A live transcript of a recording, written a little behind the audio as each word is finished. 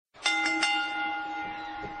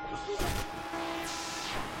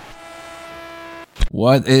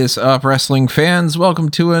What is up, wrestling fans? Welcome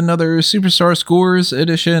to another Superstar Scores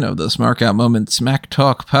edition of the Smark Out Moment Smack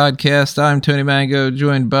Talk podcast. I'm Tony Mango,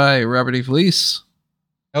 joined by Robert E. Felice.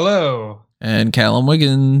 Hello. And Callum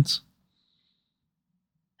Wiggins.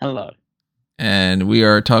 Hello. And we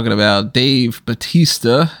are talking about Dave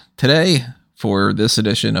Batista today for this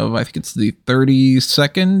edition of, I think it's the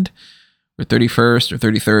 32nd or 31st or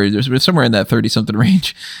 33rd. There's somewhere in that 30-something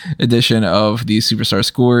range edition of the Superstar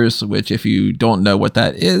Scores, which if you don't know what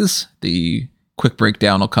that is, the quick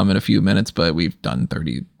breakdown will come in a few minutes, but we've done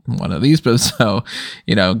 31 of these. But so,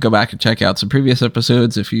 go back and check out some previous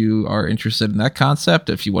episodes if you are interested in that concept.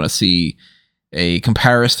 If you want to see a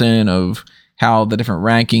comparison of how the different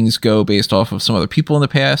rankings go based off of some other people in the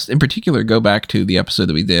past, in particular, go back to the episode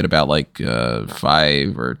that we did about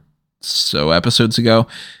 5 or so episodes ago.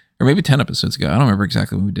 Or maybe 10 episodes ago. I don't remember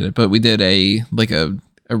exactly when we did it, but we did a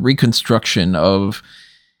reconstruction of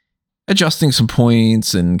adjusting some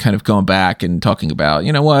points and kind of going back and talking about,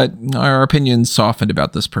 our opinions softened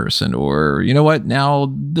about this person, or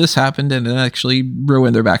now this happened and it actually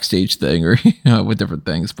ruined their backstage thing, or with different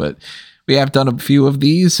things. But we have done a few of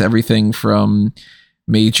these, everything from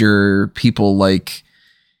major people like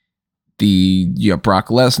the Brock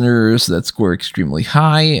Lesnar's that score extremely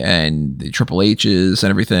high, and the Triple H's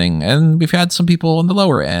and everything. And we've had some people on the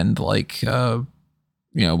lower end, like,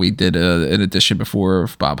 we did an edition before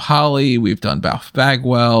of Bob Holly. We've done Buff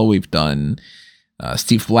Bagwell. We've done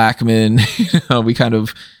Steve Blackman. We kind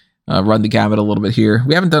of run the gamut a little bit here.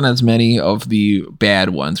 We haven't done as many of the bad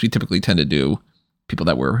ones. We typically tend to do people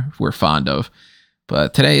that we're fond of.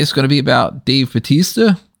 But today is going to be about Dave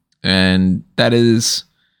Batista, and that is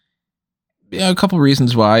a couple of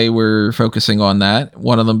reasons why we're focusing on that.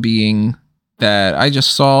 One of them being that I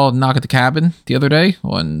just saw Knock at the Cabin the other day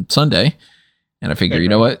on Sunday, and I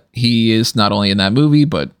figure, what? He is not only in that movie,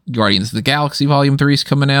 but Guardians of the Galaxy Volume 3 is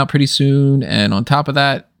coming out pretty soon. And on top of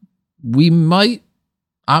that,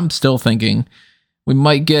 I'm still thinking, we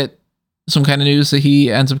might get some kind of news that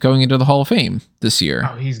he ends up going into the Hall of Fame this year.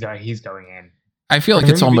 Oh, he's going in. I feel like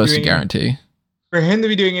it's almost a guarantee. For him to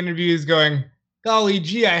be doing interviews going, golly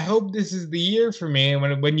gee, I hope this is the year for me.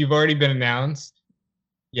 And when you've already been announced,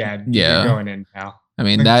 you're going in, pal. I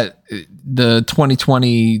mean, that the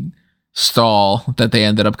 2020 stall that they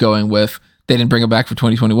ended up going with, they didn't bring it back for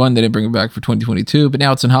 2021. They didn't bring it back for 2022, but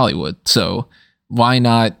now it's in Hollywood. So why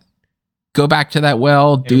not go back to that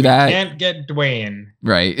do that? Can't get Dwayne.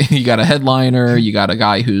 Right. You got a headliner. You got a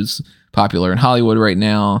guy who's popular in Hollywood right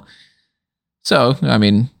now. So, I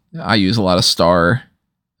mean, I use a lot of star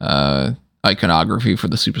iconography for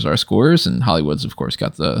the Superstar Scores, and Hollywood's of course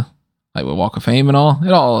got the Hollywood Walk of Fame and all.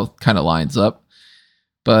 It all kind of lines up.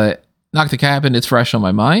 But Knock the Cabin, it's fresh on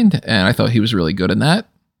my mind, and I thought he was really good in that.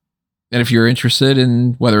 And if you're interested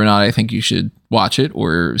in whether or not I think you should watch it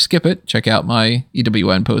or skip it, check out my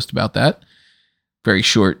EWN post about that. Very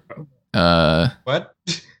short. What?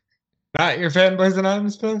 Not your Fanboys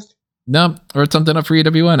Anonymous post? No, or it's something up for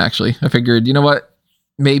EWN, actually. I figured,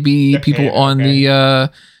 maybe people on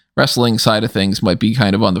the wrestling side of things might be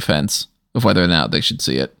kind of on the fence of whether or not they should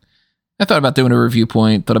see it. I thought about doing a review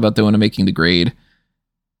point, thought about doing a making the grade,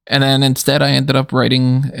 and then instead I ended up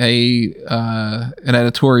writing an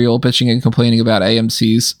editorial bitching and complaining about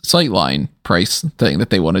AMC's Sightline price thing that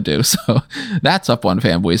they want to do. So that's up on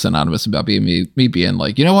Fanboys Anonymous about me being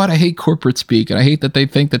like, I hate corporate speak, and I hate that they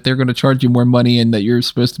think that they're going to charge you more money and that you're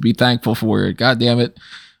supposed to be thankful for it. God damn it.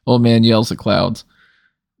 Old man yells at clouds.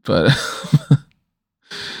 But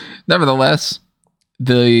nevertheless,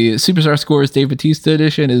 the Superstar Scores Dave Batista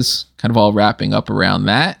edition is kind of all wrapping up around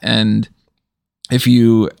that. And if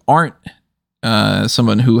you aren't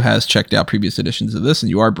someone who has checked out previous editions of this and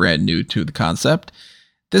you are brand new to the concept,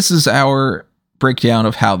 this is our breakdown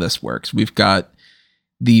of how this works. We've got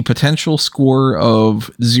the potential score of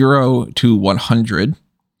 0 to 100. I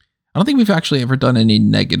don't think we've actually ever done any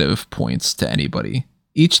negative points to anybody.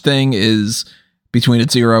 Each thing is between a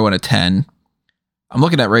 0 and a 10. I'm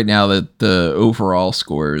looking at right now that the overall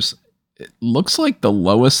scores, it looks like the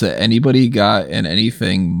lowest that anybody got in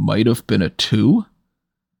anything might have been a 2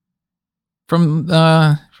 from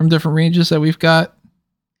different ranges that we've got.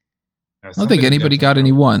 I don't think anybody got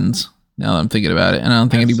any 1s. Now that I'm thinking about it, and I don't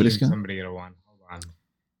think anybody's got somebody get a 1. Hold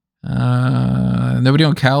on. Nobody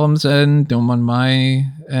on Callum's end, no one on my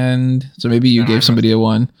end. So maybe you gave somebody a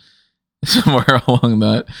 1 somewhere along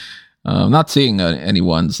that. Not seeing any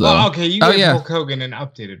 1s though. Oh, okay. You gave Hulk Hogan an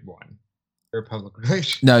updated 1 for public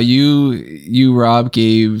relations. No, you Rob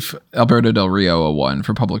gave Alberto Del Rio a 1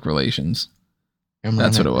 for public relations.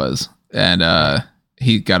 That's what it was. And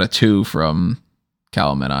he got a 2 from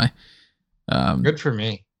Callum and I. Good for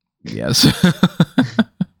me. Yes.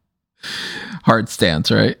 Hard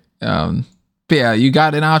stance, right? But yeah, you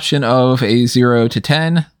got an option of a 0 to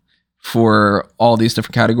 10 for all these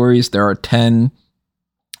different categories. There are 10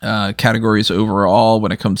 categories overall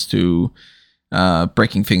when it comes to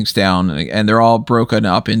breaking things down, and they're all broken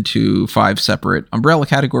up into 5 separate umbrella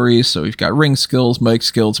categories. So we've got ring skills, mic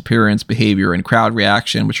skills, appearance, behavior, and crowd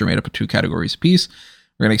reaction, which are made up of 2 categories apiece.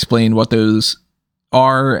 We're going to explain what those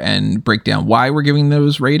are and break down why we're giving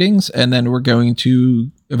those ratings, and then we're going to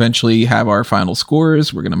eventually have our final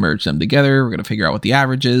scores. We're going to merge them together. We're going to figure out what the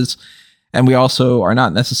average is, and we also are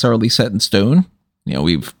not necessarily set in stone. You know,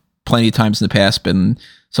 we've plenty of times in the past been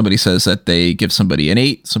somebody says that they give somebody an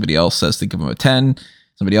 8, somebody else says they give them a 10,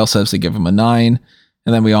 somebody else says they give them a 9,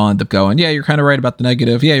 and then we all end up going, yeah, you're kind of right about the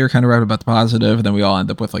negative, yeah, you're kind of right about the positive, and then we all end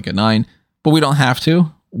up with like a 9. But we don't have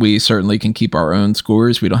to. We certainly can keep our own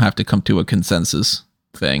scores. We don't have to come to a consensus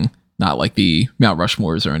thing, not like the Mount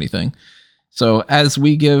Rushmores or anything. So as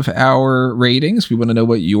we give our ratings, we want to know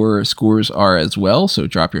what your scores are as well. So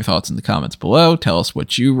drop your thoughts in the comments below. Tell us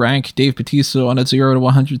what you rank Dave Bautista on a 0 to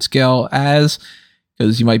 100 scale as,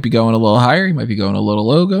 because you might be going a little higher, you might be going a little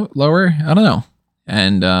lower. I don't know.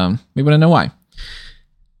 And we want to know why.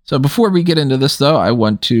 So before we get into this, though, I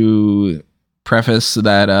want to preface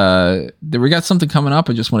that we got something coming up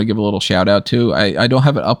I just want to give a little shout out to. I don't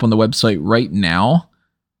have it up on the website right now,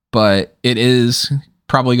 but it is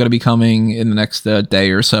probably going to be coming in the next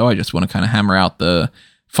day or so. I just want to kind of hammer out the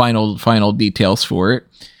final details for it.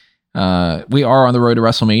 We are on the road to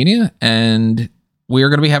WrestleMania, and we are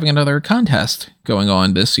going to be having another contest going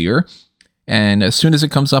on this year. And as soon as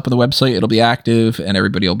it comes up on the website, it'll be active and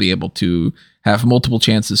everybody will be able to have multiple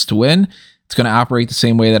chances to win. It's going to operate the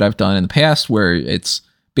same way that I've done in the past, where it's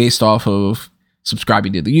based off of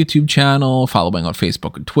subscribing to the YouTube channel, following on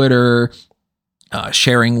Facebook and Twitter,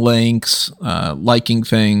 sharing links, liking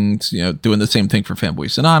things, doing the same thing for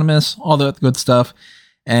Fanboys Anonymous, all that good stuff.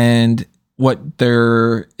 And what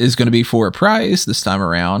there is going to be for a prize this time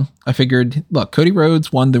around, I figured, look, Cody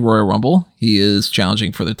Rhodes won the Royal Rumble. He is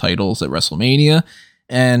challenging for the titles at WrestleMania.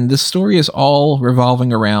 And this story is all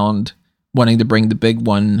revolving around wanting to bring the big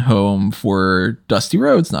one home for Dusty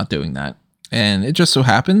Rhodes not doing that. And it just so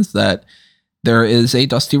happens that there is a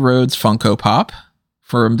Dusty Rhodes Funko Pop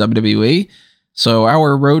from WWE. So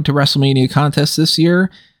our Road to WrestleMania contest this year,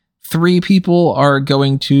 3 people are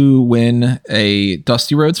going to win a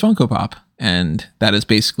Dusty Rhodes Funko Pop. And that is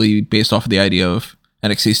basically based off of the idea of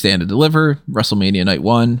NXT Stand and Deliver, WrestleMania Night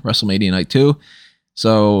 1, WrestleMania Night 2.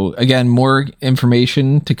 So again, more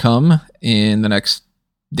information to come in the next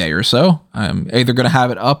day or so. I'm either going to have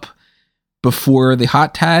it up before the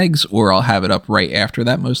hot tags, or I'll have it up right after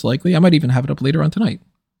that, most likely. I might even have it up later on tonight,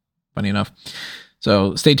 funny enough.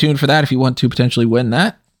 So stay tuned for that if you want to potentially win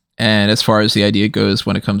that. And as far as the idea goes,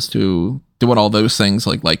 when it comes to doing all those things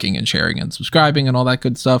like liking and sharing and subscribing and all that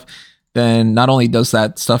good stuff, then not only does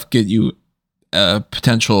that stuff get you a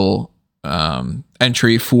potential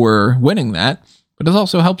entry for winning that, but it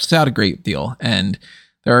also helps us out a great deal. And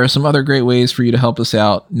there are some other great ways for you to help us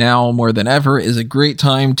out. Now more than ever is a great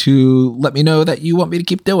time to let me know that you want me to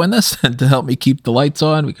keep doing this and to help me keep the lights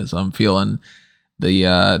on, because I'm feeling the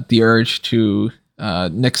urge to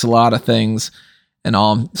nix a lot of things and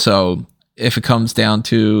all. So if it comes down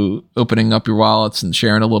to opening up your wallets and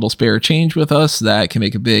sharing a little spare change with us, that can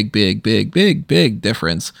make a big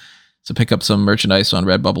difference. So pick up some merchandise on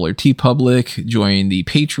Redbubble or TeePublic, join the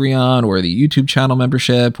Patreon or the YouTube channel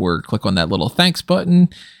membership, or click on that little thanks button,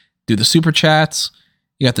 do the super chats.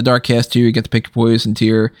 You got the Darkcast tier, you get the Pick Your Poison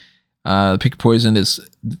tier. The Pick Your Poison is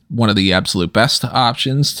one of the absolute best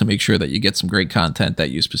options to make sure that you get some great content that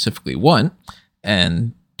you specifically want,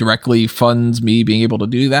 and directly funds me being able to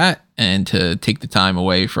do that and to take the time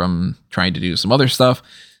away from trying to do some other stuff.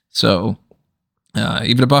 So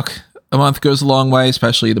even $1 a month goes a long way,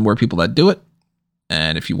 especially the more people that do it.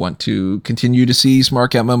 And if you want to continue to see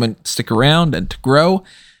Smart Out Moment stick around and to grow,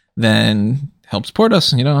 then help support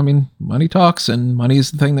us. Money talks, and money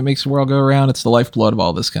is the thing that makes the world go around. It's the lifeblood of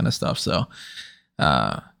all this kind of stuff. So,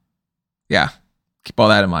 yeah, keep all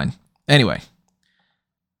that in mind. Anyway,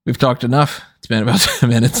 we've talked enough. It's been about 10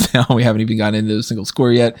 minutes now. We haven't even gotten into a single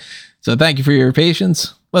score yet. So thank you for your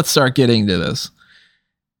patience. Let's start getting to this.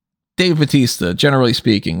 Dave Bautista, generally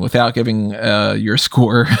speaking, without giving your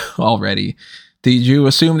score already, did you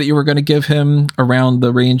assume that you were going to give him around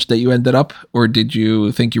the range that you ended up, or did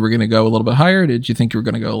you think you were going to go a little bit higher? Or did you think you were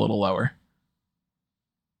going to go a little lower?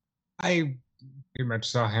 I pretty much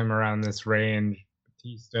saw him around this range.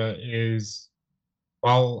 Bautista is,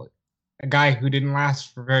 well, a guy who didn't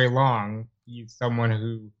last for very long. He's someone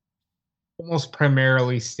who almost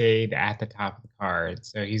primarily stayed at the top of the card,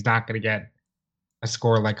 so he's not going to get a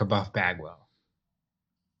score like a Buff Bagwell.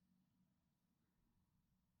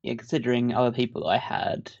 Yeah, considering other people I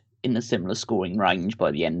had in a similar scoring range by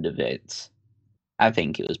the end of it, I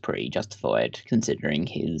think it was pretty justified considering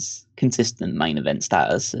his consistent main event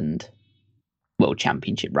status and World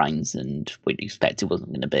Championship reigns, and we'd expect it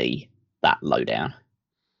wasn't going to be that low down.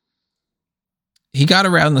 He got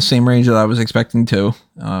around the same range that I was expecting to.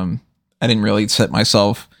 I didn't really set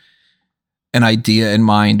myself an idea in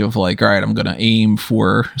mind of like, all right, I'm going to aim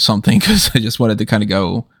for something because I just wanted to kind of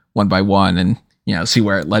go one by one and, see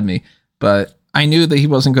where it led me. But I knew that he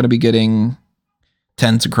wasn't going to be getting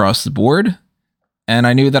 10s across the board. And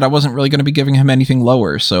I knew that I wasn't really going to be giving him anything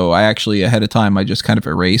lower. So I actually, ahead of time, I just kind of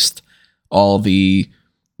erased all the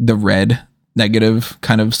red negative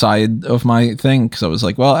kind of side of my thing. Because I was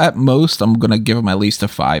like, well, at most, I'm going to give him at least a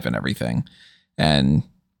 5 and everything. And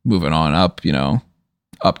moving on up,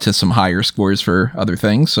 up to some higher scores for other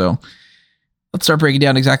things. So let's start breaking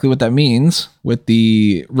down exactly what that means with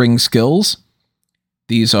the ring skills.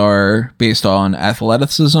 These are based on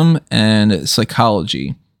athleticism and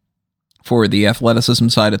psychology. For the athleticism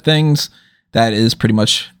side of things, that is pretty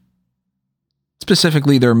much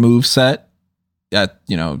specifically their move set. That,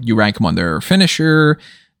 you rank them on their finisher,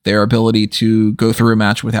 their ability to go through a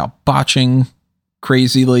match without botching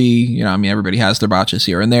crazily. Everybody has their botches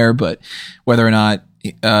here and there, but whether or not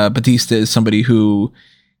Batista is somebody who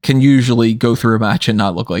can usually go through a match and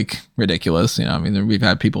not look like ridiculous. We've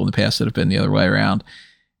had people in the past that have been the other way around.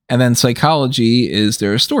 And then psychology is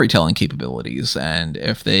their storytelling capabilities. And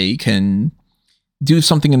if they can do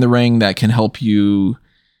something in the ring that can help you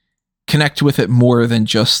connect with it more than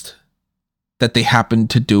just that they happen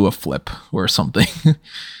to do a flip or something.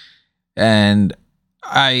 And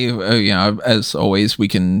as always, we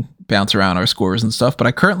can bounce around our scores and stuff, but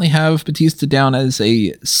I currently have Batista down as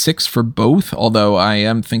a 6 for both, although I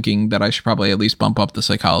am thinking that I should probably at least bump up the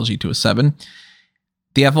psychology to a 7.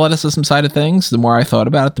 The athleticism side of things, the more I thought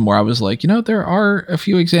about it, the more I was like, there are a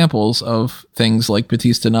few examples of things like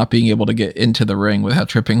Batista not being able to get into the ring without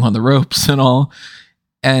tripping on the ropes and all.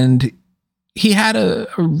 And he had a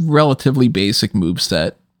relatively basic move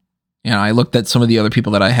set. I looked at some of the other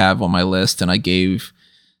people that I have on my list, and I gave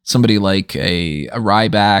somebody like a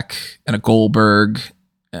Ryback and a Goldberg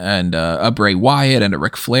and a Bray Wyatt and a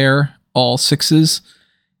Ric Flair all 6s,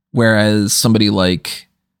 whereas somebody like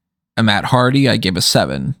a Matt Hardy I gave a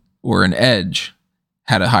 7, or an Edge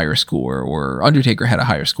had a higher score, or Undertaker had a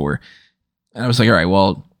higher score. And I was like, all right,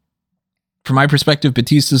 well, from my perspective,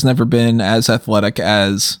 Batista's never been as athletic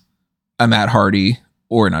as a Matt Hardy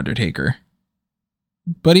or an Undertaker,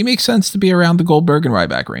 but he makes sense to be around the Goldberg and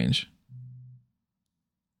Ryback range.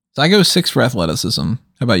 So I go 6 for athleticism.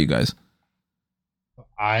 How about you guys?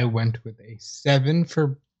 I went with a 7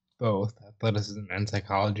 for both athleticism and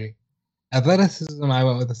psychology. Athleticism, I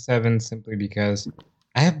went with a 7 simply because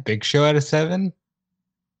I have Big Show at a 7.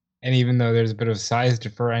 And even though there's a bit of size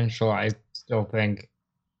differential, I still think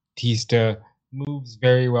Batista moves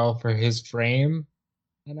very well for his frame.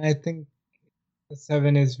 And I think the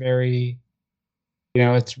 7 is very,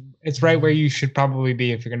 it's right where you should probably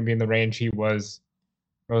be if you're going to be in the range he was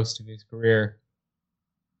most of his career.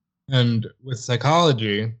 And with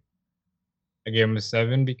psychology, I gave him a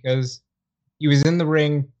 7 because he was in the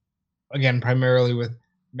ring, again, primarily with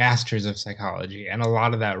masters of psychology, and a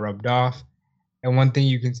lot of that rubbed off. And one thing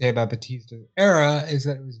you can say about Batista's era is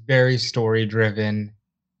that it was very story driven,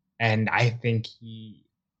 and I think he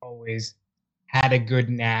always had a good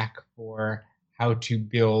knack for how to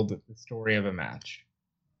build the story of a match.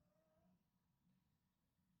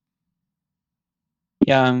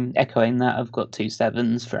 Yeah, I'm echoing that. I've got 2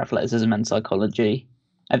 7s for athleticism and psychology.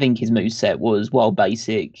 I think his moveset was, while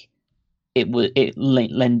basic, it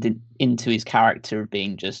lended into his character of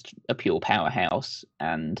being just a pure powerhouse.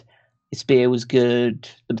 And his spear was good.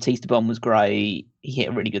 The Batista bomb was great. He hit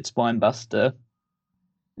a really good spine buster.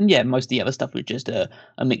 And yeah, most of the other stuff was just a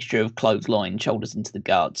mixture of clothesline, shoulders into the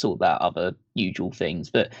guts, all that other usual things.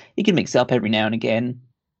 But he can mix it up every now and again.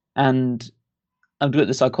 And I've got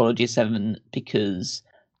the psychology of 7 because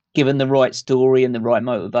given the right story and the right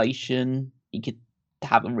motivation, he could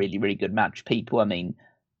have a really, really good match with people.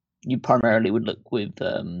 You primarily would look with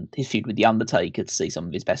his feud with The Undertaker to see some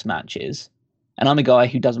of his best matches. And I'm a guy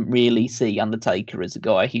who doesn't really see Undertaker as a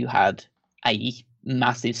guy who had a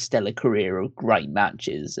massive stellar career of great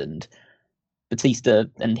matches, and Batista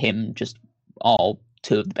and him just are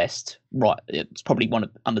 2 of the best. Right, it's probably one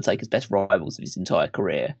of Undertaker's best rivals of his entire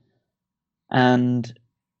career. And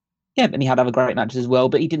yeah, and he had other great matches as well,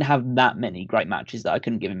 but he didn't have that many great matches that I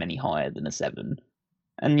couldn't give him any higher than a 7.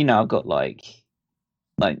 And I've got like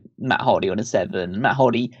Matt Hardy on a 7. Matt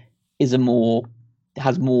Hardy has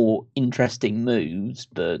more interesting moves,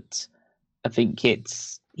 but I think he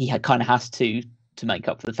kind of has to make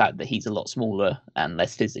up for the fact that he's a lot smaller and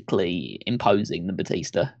less physically imposing than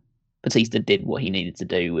Batista. Batista did what he needed to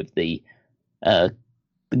do with the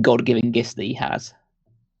God-given gifts that he has.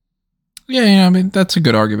 Yeah, I mean, that's a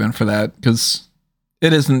good argument for that, because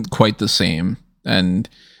it isn't quite the same. And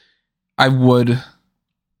I would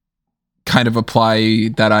kind of apply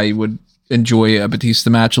that I would enjoy a Batista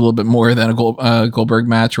match a little bit more than a Goldberg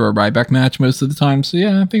match or a Ryback match most of the time. So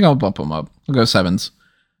yeah, I think I'll bump them up. I'll go 7s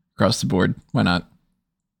across the board. Why not?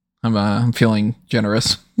 I'm feeling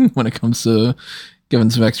generous when it comes to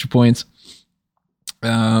giving some extra points.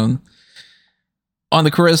 On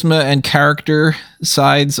the charisma and character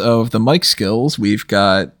sides of the mic skills, we've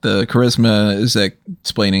got the charisma is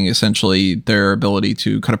explaining essentially their ability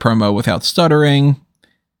to cut a promo without stuttering.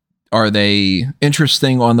 Are they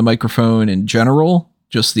interesting on the microphone in general?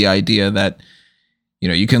 Just the idea that,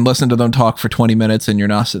 you can listen to them talk for 20 minutes and you're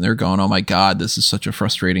not sitting there going, oh my God, this is such a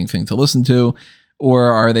frustrating thing to listen to.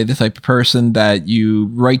 Or are they the type of person that you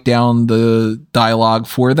write down the dialogue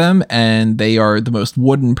for them and they are the most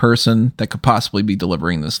wooden person that could possibly be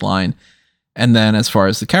delivering this line? And then as far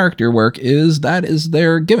as the character work that is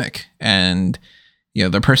their gimmick and,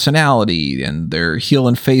 their personality and their heel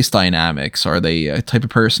and face dynamics. Are they a type of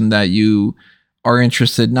person that you are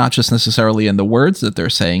interested not just necessarily in the words that they're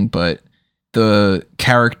saying, but the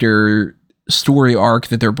character story arc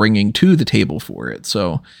that they're bringing to the table for it?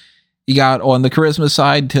 So you got on the charisma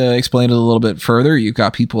side, to explain it a little bit further, you've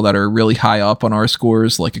got people that are really high up on our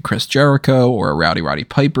scores, like a Chris Jericho or a Roddy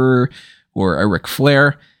Piper or a Ric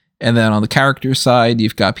Flair. And then on the character side,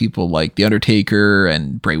 you've got people like The Undertaker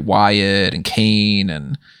and Bray Wyatt and Kane.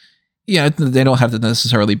 And they don't have to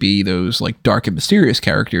necessarily be those like dark and mysterious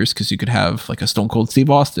characters, because you could have like a Stone Cold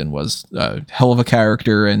Steve Austin was a hell of a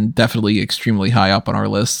character and definitely extremely high up on our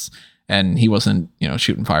lists. And he wasn't,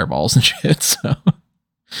 shooting fireballs and shit. So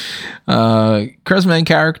charisma and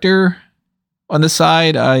character on the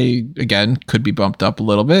side, I, again, could be bumped up a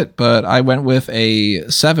little bit, but I went with a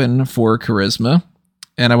 7 for charisma.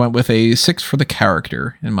 And I went with a 6 for the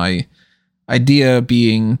character. And my idea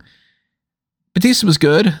being Batista was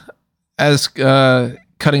good as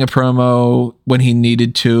cutting a promo when he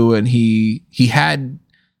needed to. And he had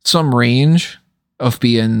some range of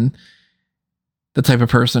being the type of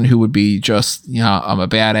person who would be just, I'm a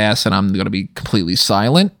badass and I'm going to be completely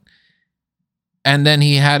silent. And then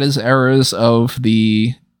he had his eras of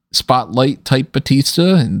the spotlight type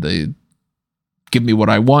Batista and the give me what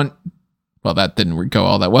I want. Well, that didn't go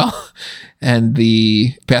all that well. And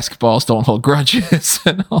the basketballs don't hold grudges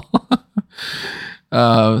and all.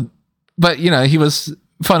 But, he was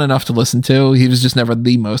fun enough to listen to. He was just never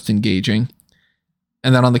the most engaging.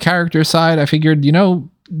 And then on the character side, I figured,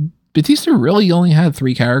 Batista really only had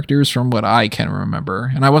 3 characters from what I can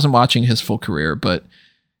remember. And I wasn't watching his full career, but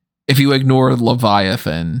if you ignore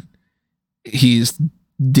Leviathan, he's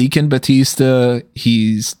Deacon Batista,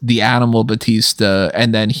 he's the Animal Batista,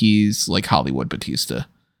 and then he's like Hollywood Batista.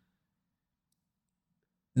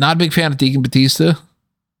 Not a big fan of Deacon Batista.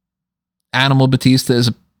 Animal Batista is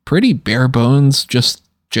a pretty bare bones, just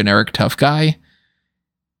generic tough guy.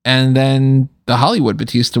 And then the Hollywood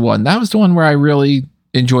Batista one, that was the one where I really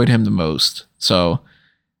enjoyed him the most. So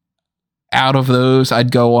out of those,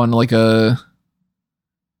 I'd go on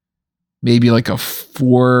maybe like a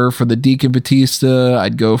 4 for the Deacon Batista.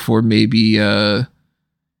 I'd go for maybe a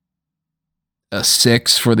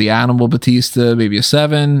 6 for the Animal Batista, maybe a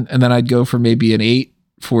 7. And then I'd go for maybe an 8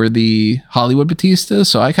 for the Hollywood Batista.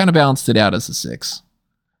 So I kind of balanced it out as a 6.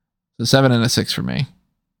 So 7 and a 6 for me.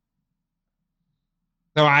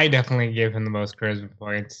 So I definitely gave him the most charisma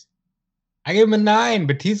points. I gave him a 9.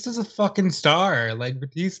 Batista's a fucking star. Like,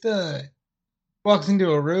 Batista walks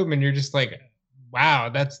into a room and you're just like, wow,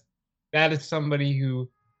 that is somebody who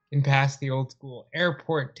can pass the old school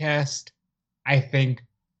airport test. I think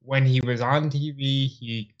when he was on TV,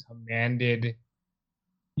 he commanded,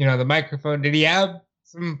 the microphone. Did he have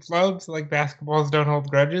some floats like basketballs don't hold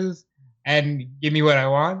grudges and give me what I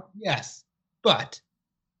want? Yes. But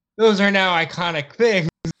those are now iconic things.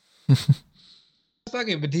 Fuck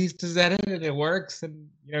it, Batista's at it and it works. And,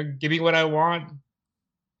 give me what I want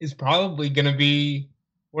is probably going to be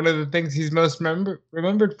one of the things he's most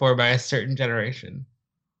remembered for by a certain generation.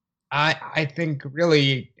 I think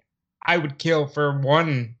really I would kill for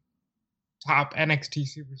one top NXT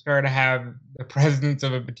superstar to have the presence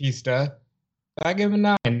of a Batista. But I give him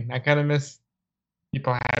a 9. I kind of miss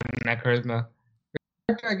people having that charisma.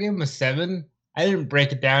 I gave him a 7. I didn't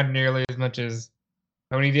break it down nearly as much as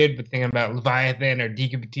Tony did, but thinking about Leviathan or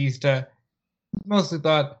Dika Batista, mostly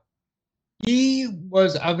thought he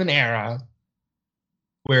was of an era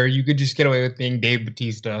where you could just get away with being Dave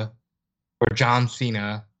Batista or John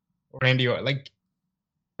Cena or Randy Orton. Like,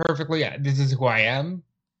 perfectly, this is who I am.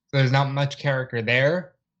 So there's not much character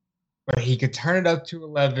there, but he could turn it up to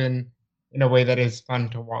 11 in a way that is fun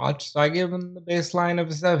to watch. So I give him the baseline of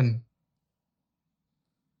a 7.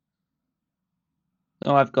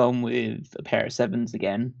 So I've gone with a pair of 7s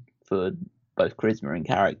again for both charisma and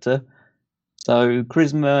character. So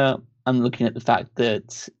charisma, I'm looking at the fact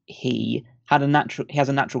that he has a natural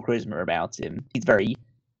charisma about him. He's very,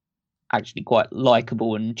 actually quite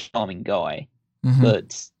likable and charming guy. Mm-hmm.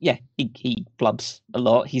 But yeah, he flubs a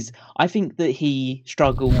lot. I think that he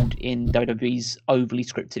struggled in WWE's overly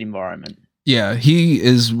scripted environment. Yeah, he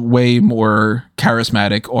is way more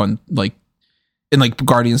charismatic in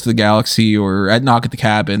Guardians of the Galaxy or at Knock at the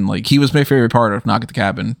Cabin. Like, he was my favorite part of Knock at the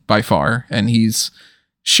Cabin by far, and he's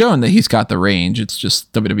shown that he's got the range. It's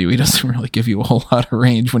just WWE doesn't really give you a whole lot of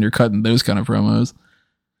range when you're cutting those kind of promos.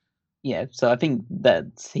 Yeah, so I think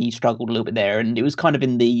that he struggled a little bit there, and it was kind of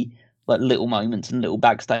in the little moments and little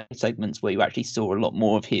backstage segments where you actually saw a lot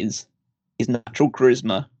more of his natural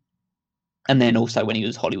charisma. And then also when he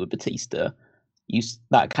was Hollywood Batista,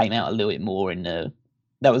 that came out a little bit more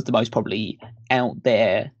that was the most probably out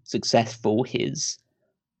there successful his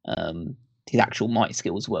actual mic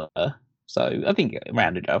skills were. So I think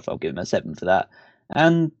rounded off, I'll give him a 7 for that.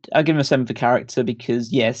 And I'll give him a 7 for character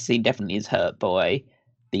because yes, he definitely is hurt by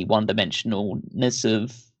the one-dimensionalness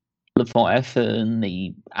of Leviathan,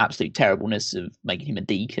 the absolute terribleness of making him a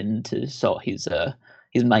deacon to start his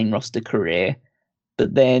main roster career.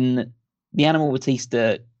 But then the Animal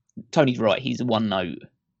Batista, Tony's right, he's a one-note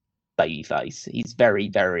babyface. He's very,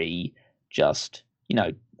 very just,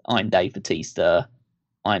 I'm Dave Batista,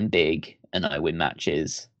 I'm big, and I win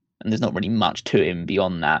matches. And there's not really much to him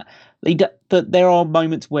beyond that. But there are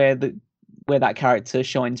moments where that character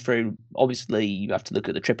shines through. Obviously, you have to look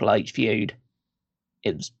at the Triple H feud.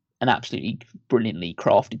 It was an absolutely brilliantly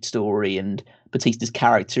crafted story, and Batista's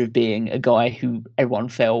character of being a guy who everyone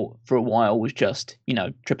felt for a while was just,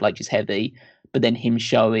 Triple H is heavy, but then him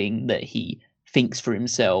showing that he thinks for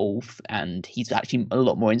himself and he's actually a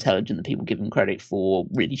lot more intelligent than people give him credit for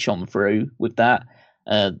really shone through with that.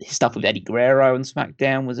 His stuff with Eddie Guerrero on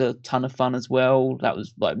SmackDown was a ton of fun as well. That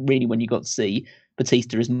was really when you got to see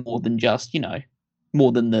Batista as more than just,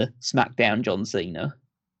 more than the SmackDown John Cena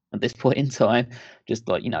at this point in time, just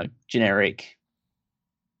generic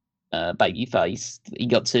babyface. He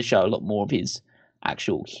got to show a lot more of his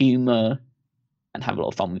actual humor and have a lot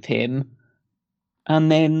of fun with him.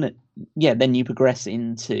 And then you progress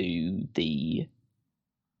into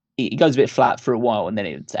it goes a bit flat for a while, and then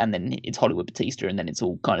it's Hollywood Batista, and then it's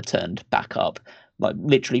all kind of turned back up.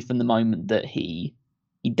 Literally from the moment that he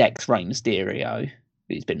decks Rey Mysterio,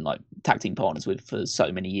 who he's been tag team partners with for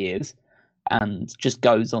so many years, and just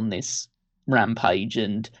goes on this rampage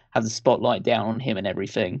and has a spotlight down on him and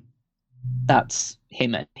everything. That's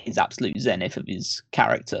him at his absolute zenith of his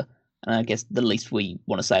character. And I guess the least we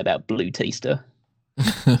want to say about Blue Tista,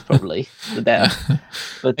 probably the better.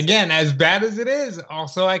 But again, as bad as it is,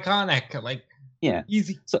 also iconic.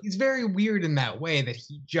 He's very weird in that way that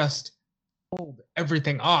he just pulled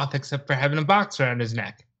everything off except for having a box around his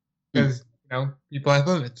neck. Because, people have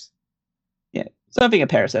limits. Yeah. So I think a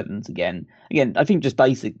pair of 7s again. Again, I think just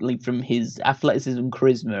basically from his athleticism,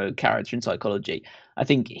 charisma, character, and psychology, I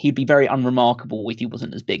think he'd be very unremarkable if he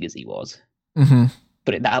wasn't as big as he was. Mm-hmm.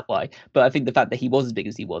 Put it that way. But I think the fact that he was as big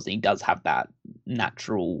as he was, and he does have that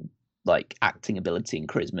natural acting ability and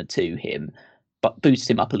charisma to him, but boosts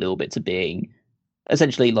him up a little bit to being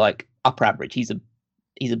essentially upper average. He's a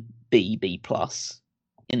B plus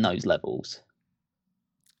in those levels.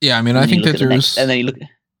 Yeah, I mean, I think that there's... and then you look...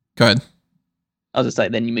 Go ahead. I was going to say,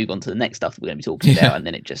 then you move on to the next stuff we're going to be talking about, and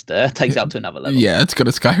then it just takes it up to another level. Yeah, it's going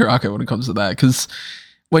to skyrocket when it comes to that, because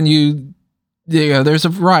when there's a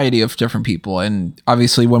variety of different people, and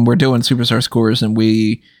obviously when we're doing Superstar Scores and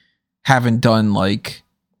we haven't done Doink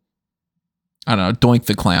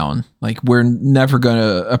the Clown, we're never going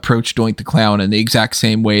to approach Doink the Clown in the exact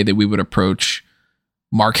same way that we would approach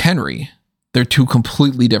Mark Henry. They're two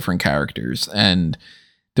completely different characters, and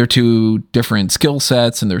they're two different skill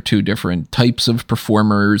sets, and they're two different types of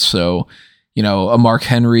performers. So, a Mark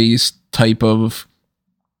Henry's type of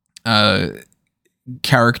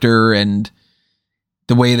character and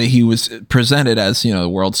the way that he was presented as, the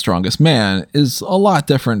world's strongest man is a lot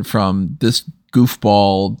different from this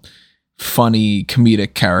goofball, funny,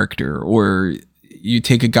 comedic character. Or you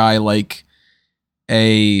take a guy like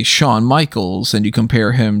a Shawn Michaels and you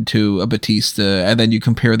compare him to a Batista, and then you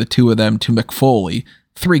compare the two of them to Mick Foley,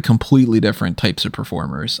 three completely different types of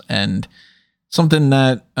performers. And something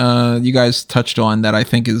that you guys touched on that I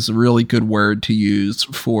think is a really good word to use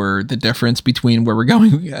for the difference between where we're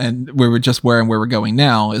going and where we're going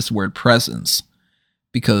now is the word presence.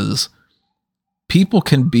 Because people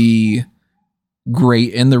can be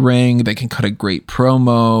great in the ring, they can cut a great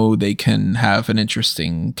promo, they can have an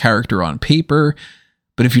interesting character on paper,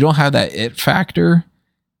 but if you don't have that it factor,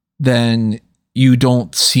 then you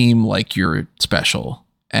don't seem like you're special.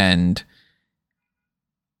 And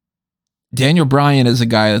Daniel Bryan is a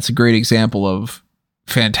guy that's a great example of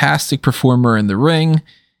fantastic performer in the ring.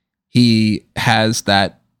 He has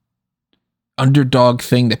that underdog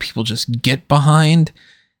thing that people just get behind.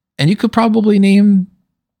 And you could probably name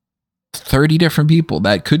 30 different people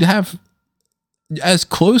that could have as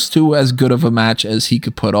close to as good of a match as he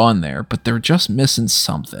could put on there, but they're just missing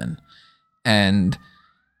something. And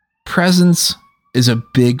presence is a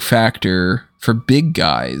big factor for big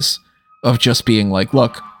guys of just being like,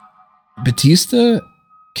 look, Batista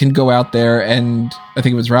can go out there, and I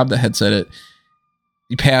think it was Rob that had said it.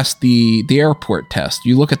 You pass the airport test.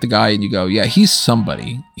 You look at the guy and you go, yeah, he's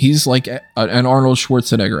somebody. He's like an Arnold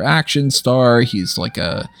Schwarzenegger action star. He's like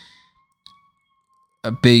a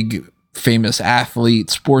big famous athlete,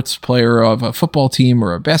 sports player of a football team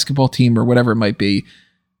or a basketball team or whatever it might be.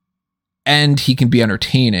 And he can be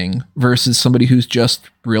entertaining versus somebody who's just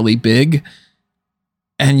really big.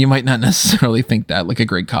 And you might not necessarily think that, like a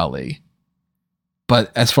Great Khali.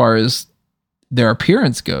 But as far as their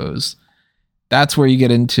appearance goes, that's where you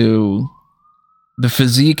get into the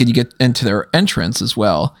physique and you get into their entrance as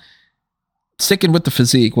well. Sticking with the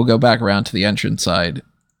physique, we'll go back around to the entrance side.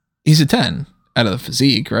 He's a 10 out of the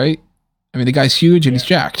physique, right? I mean, the guy's huge and he's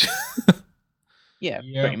jacked. Yeah,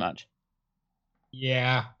 pretty much.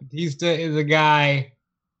 Yeah, Batista is a guy.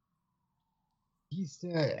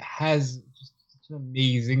 Batista has just such an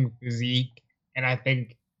amazing physique, and I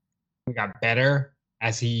think he got better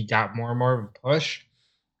as he got more and more of a push.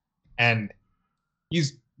 And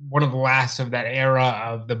he's one of the last of that era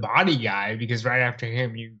of the body guy, because right after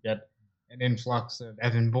him, you get an influx of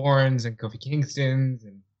Evan Bournes and Kofi Kingstons.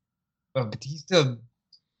 But Batista,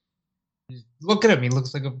 look at him. He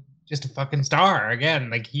looks like just a fucking star. Again,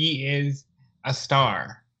 like he is a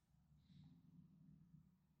star.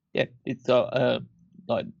 Yeah, it's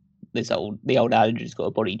like the old adage, he's got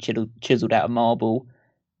a body chiseled out of marble.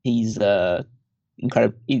 He's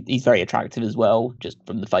incredible. He's very attractive as well, just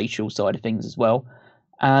from the facial side of things as well.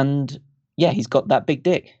 And yeah, he's got that big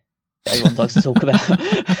dick that everyone likes to talk about.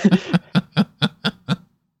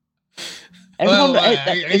 How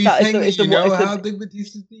big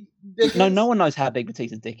Batista's dick is? No one knows how big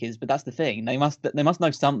Batista's dick is, but that's the thing. They must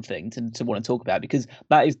know something to want to talk about, because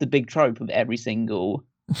that is the big trope of every single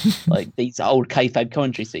like these old kayfabe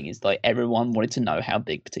commentary thing, is like everyone wanted to know how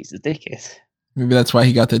big Batista's dick is. Maybe that's why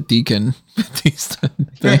he got the Deacon Batista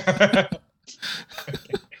thing.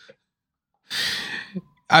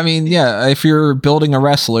 I mean, yeah, if you're building a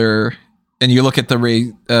wrestler and you look at the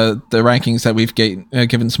rankings that we've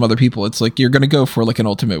given some other people, it's like you're going to go for like an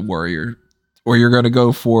Ultimate Warrior, or you're going to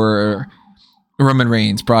go for Roman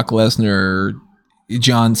Reigns, Brock Lesnar,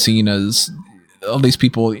 John Cena's, all these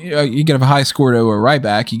people. You give a high score to a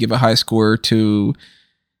Ryback, you give a high score to,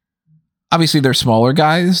 obviously they're smaller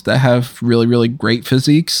guys that have really, really great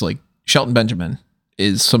physiques. Like Shelton Benjamin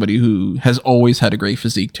is somebody who has always had a great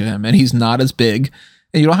physique to him, and he's not as big,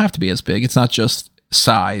 and you don't have to be as big. It's not just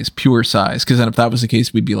size, pure size, because then if that was the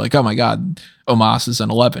case, we'd be like, oh my god, Omos is an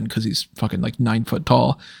 11 because he's fucking like 9 foot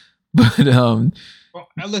tall. But well,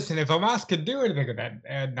 listen, if Omos could do anything with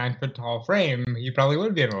that 9 foot tall frame, he probably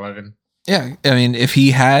would be an 11. Yeah, I mean, if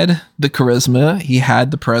he had the charisma, he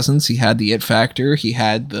had the presence, he had the it factor, he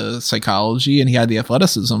had the psychology, and he had the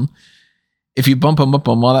athleticism. If you bump him up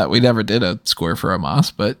on all that, we never did a score for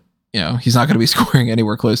Omos, but he's not going to be scoring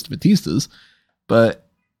anywhere close to Batista's. But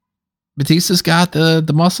Batista's got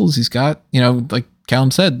the muscles. He's got, like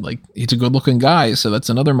Callum said, like he's a good looking guy. So that's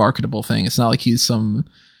another marketable thing. It's not like he's some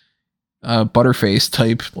butterface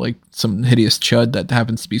type, like some hideous chud that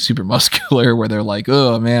happens to be super muscular where they're like,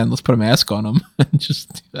 oh man, let's put a mask on him and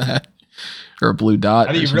just do that. Or a blue dot.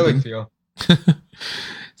 How do you really feel?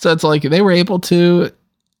 So it's like they were able to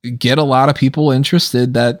get a lot of people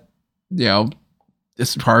interested that,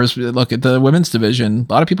 as far as we look at the women's division,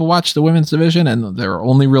 a lot of people watch the women's division and they're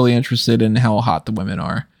only really interested in how hot the women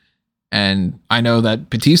are. And I know that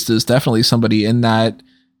Batista is definitely somebody in that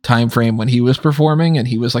time frame when he was performing and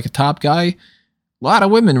he was like a top guy. A lot of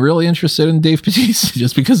women really interested in Dave Batista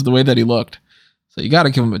just because of the way that he looked. So you got to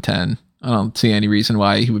give him a 10. I don't see any reason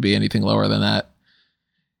why he would be anything lower than that.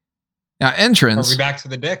 Now, Are entrance. we back to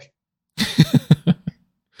the dick?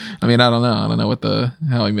 I mean, I don't know. I don't know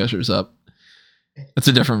how he measures up. It's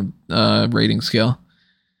a different rating scale.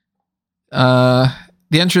 The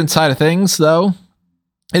entrance side of things, though,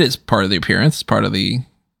 it is part of the appearance, part of the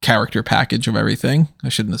character package of everything. I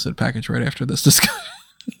shouldn't have said package right after this discussion.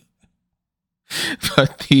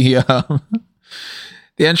 But the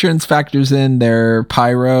entrance factors in their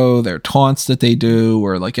pyro, their taunts that they do,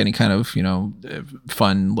 or like any kind of,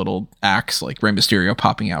 fun little acts like Rey Mysterio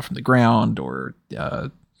popping out from the ground, or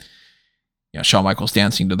Shawn Michaels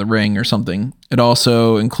dancing to the ring or something. It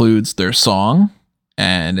also includes their song,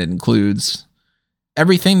 and it includes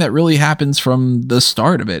everything that really happens from the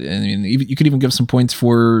start of it. And I mean, you could even give some points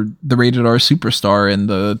for the Rated R Superstar and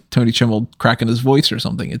the Tony Chimel cracking his voice or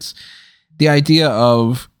something. It's the idea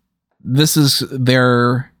of this is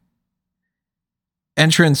their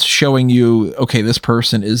entrance showing you, okay, this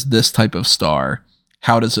person is this type of star.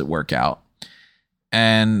 How does it work out?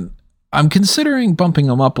 And I'm considering bumping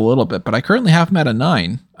him up a little bit, but I currently have him at a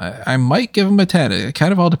 9. I might give him a 10. It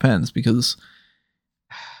kind of all depends, because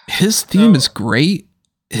his theme is great.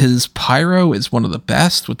 His pyro is one of the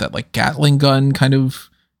best, with that like Gatling gun kind of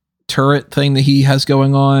turret thing that he has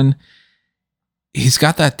going on. He's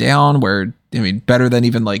got that down where, I mean, better than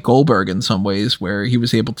even like Goldberg in some ways, where he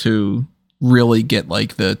was able to really get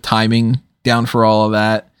like the timing down for all of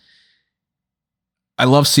that. I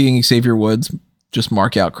love seeing Xavier Woods just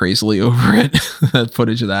mark out crazily over it. That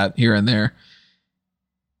footage of that here and there.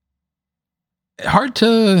 Hard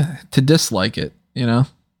to dislike it,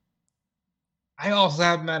 I also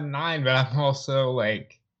have him at a 9, but I'm also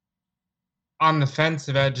like on the fence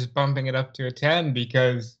about just bumping it up to a 10,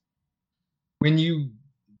 because when you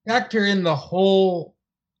factor in the whole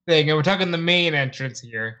thing, and we're talking the main entrance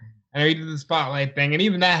here, I know you did the spotlight thing, and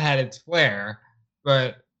even that had its flair,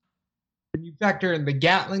 but when you factor in the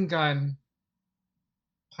Gatling gun,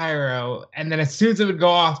 pyro, and then as soon as it would go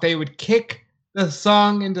off, they would kick the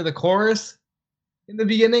song into the chorus in the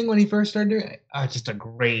beginning when he first started doing it. Just a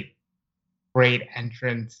great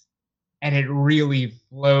entrance, and it really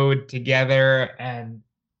flowed together. And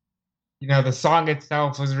the song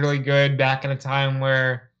itself was really good back in a time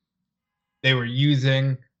where they were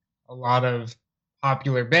using a lot of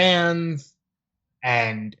popular bands,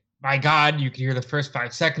 and my God, you could hear the first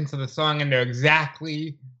 5 seconds of the song and know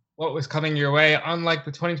exactly what was coming your way. Unlike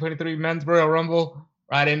the 2023 Men's Royal Rumble,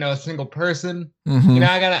 where I didn't know a single person. Mm-hmm.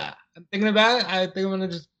 I'm thinking about it. I think I'm gonna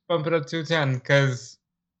just bump it up to a 10, because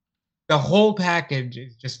the whole package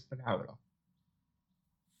is just phenomenal.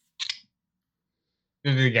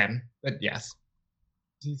 Did it again, but yes,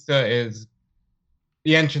 Batista is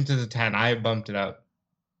the entrance is a 10. I bumped it up.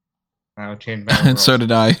 I'll change my. And so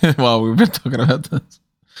did I. While we've been talking about this,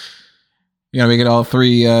 you gonna make it all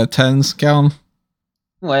 3 10s, Callum?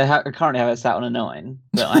 Well, I currently have it sat on a 9,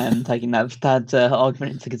 but I am taking that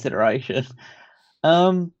argument into consideration.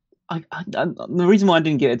 The reason why I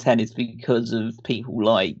didn't give it a 10 is because of people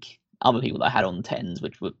like other people that I had on 10s,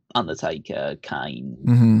 which were Undertaker,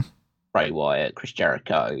 Kane, Bray Wyatt, Chris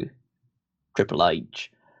Jericho, Triple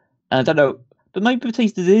H. And I don't know, but maybe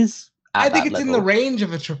Batista's is. I think it's in the range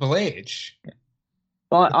of a Triple H. Yeah.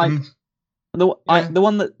 But the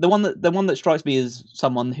one that strikes me as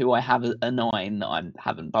someone who I have a 9 that I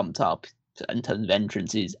haven't bumped up in terms of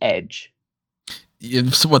entrance is Edge.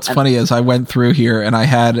 What's funny is I went through here and I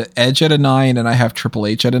had Edge at a 9 and I have Triple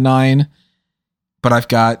H at a 9, but I've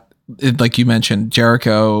got, like you mentioned,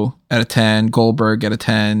 Jericho at a 10, Goldberg at a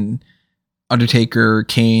 10, Undertaker,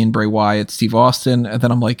 Kane, Bray Wyatt, Steve Austin, and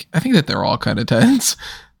then I'm like, I think that they're all kind of 10s.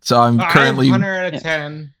 So I'm currently I have Hunter at a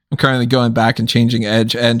 10. I'm currently going back and changing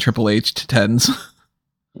Edge and Triple H to 10s.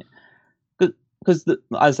 Because as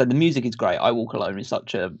I said, the music is great. I Walk Alone is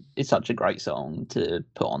such a great song to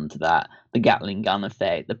put onto that. The Gatling gun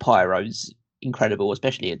effect, the pyro's incredible,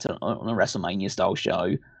 especially on a WrestleMania style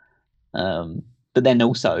show. But then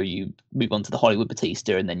also you move on to the Hollywood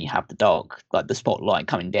Batista, and then you have the dark, like the spotlight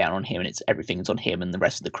coming down on him, and everything's on him, and the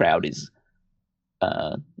rest of the crowd is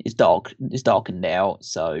darkened out.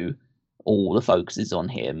 So all the focus is on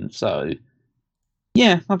him. So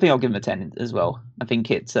yeah, I think I'll give him a 10 as well. I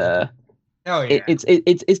think it's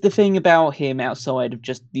it's the thing about him outside of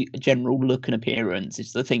just the general look and appearance.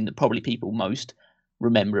 It's the thing that probably people most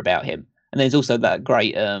remember about him. And there's also that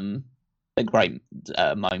great moment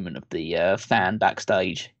of the fan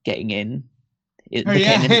backstage getting in. When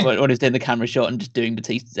he's doing the camera shot and just doing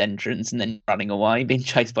Batista's entrance and then running away, being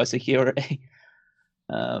chased by security.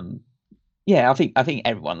 I think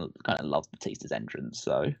everyone kind of loves Batista's entrance.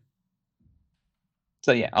 So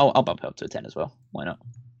yeah, I'll bump it up to a 10 as well. Why not?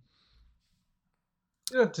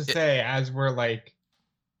 To say, as we're like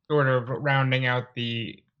sort of rounding out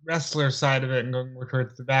the wrestler side of it and going more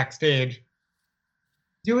towards the backstage,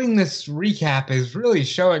 doing this recap is really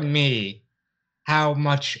showing me how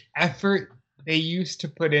much effort they used to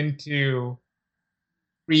put into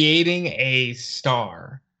creating a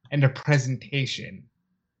star and a presentation.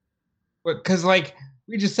 Because, like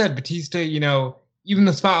we just said, Batista, even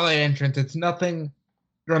the spotlight entrance, it's nothing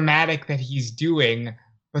dramatic that he's doing,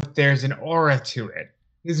 but there's an aura to it.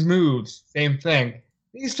 His moves, same thing.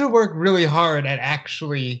 They used to work really hard at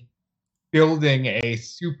actually building a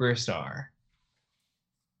superstar.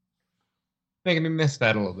 Making me miss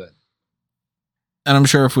that a little bit. And I'm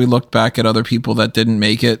sure if we looked back at other people that didn't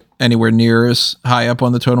make it anywhere near as high up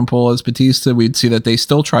on the totem pole as Batista, we'd see that they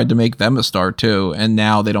still tried to make them a star too. And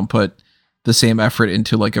now they don't put the same effort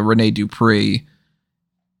into like a Rene Dupree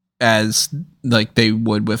as like they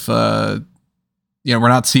would with, we're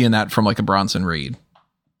not seeing that from like a Bronson Reed.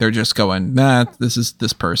 They're just going, nah, this is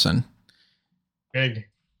this person. Big.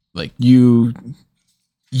 Like you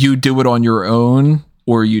do it on your own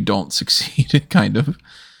or you don't succeed, kind of.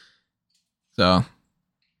 So,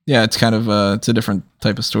 yeah, it's kind of it's a different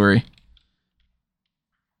type of story.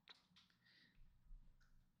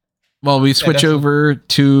 Well, we switch over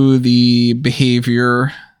to the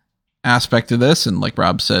behavior aspect of this, and like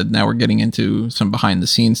Rob said, now we're getting into some behind the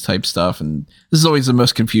scenes type stuff, and this is always the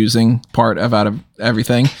most confusing part out of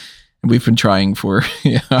everything. And we've been trying for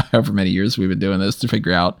however many years we've been doing this to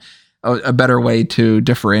figure out a better way to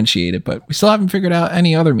differentiate it, but we still haven't figured out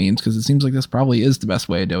any other means because it seems like this probably is the best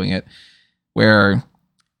way of doing it, where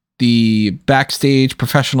the backstage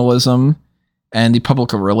professionalism and the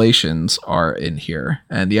public relations are in here.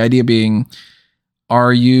 And the idea being,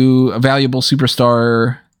 are you a valuable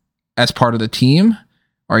superstar as part of the team?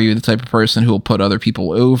 Are you the type of person who will put other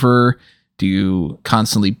people over? Do you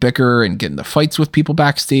constantly bicker and get into fights with people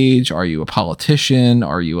backstage? Are you a politician?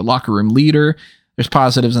 Are you a locker room leader? There's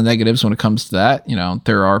positives and negatives when it comes to that.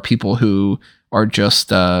 There are people who are just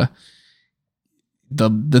the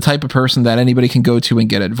type of person that anybody can go to and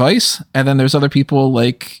get advice. And then there's other people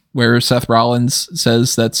like where Seth Rollins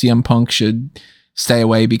says that CM Punk should stay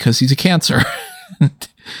away because he's a cancer.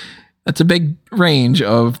 That's a big range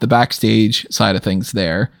of the backstage side of things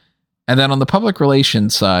there. And then on the public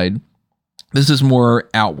relations side, this is more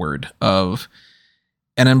outward of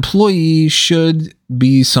an employee should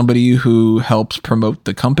be somebody who helps promote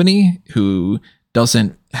the company, who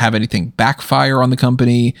doesn't have anything backfire on the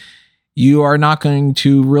company. You are not going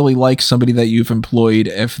to really like somebody that you've employed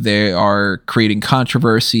if they are creating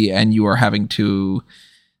controversy and you are having to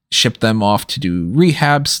ship them off to do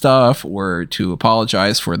rehab stuff or to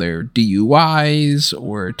apologize for their DUIs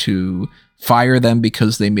or to fire them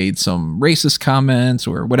because they made some racist comments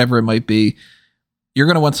or whatever it might be. You're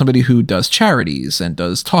going to want somebody who does charities and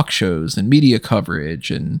does talk shows and media coverage,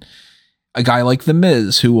 and a guy like The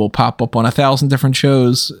Miz who will pop up on 1,000 different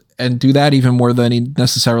shows and do that even more than he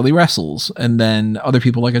necessarily wrestles. And then other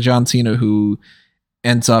people like a John Cena who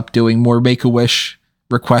ends up doing more Make-A-Wish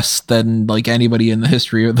requests than like anybody in the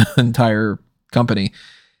history of the entire company.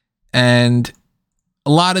 And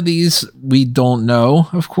a lot of these we don't know,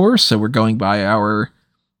 of course, so we're going by our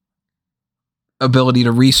ability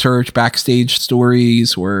to research backstage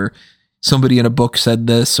stories, or somebody in a book said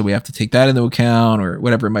this, so we have to take that into account, or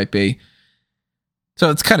whatever it might be. So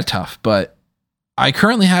it's kind of tough, but I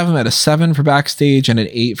currently have him at a 7 for backstage and an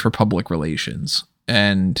 8 for public relations.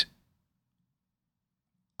 And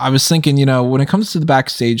I was thinking, when it comes to the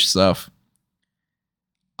backstage stuff,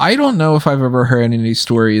 I don't know if I've ever heard any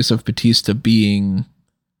stories of Batista being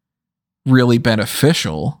really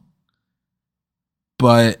beneficial,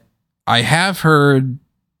 but I have heard,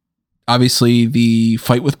 obviously, the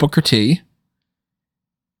fight with Booker T,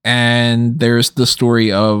 and there's the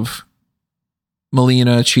story of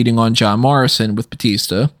Melina cheating on John Morrison with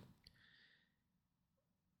Batista.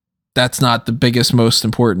 That's not the biggest, most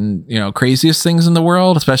important, craziest things in the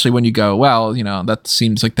world, especially when you go, well, that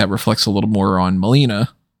seems like that reflects a little more on Melina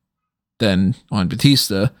than on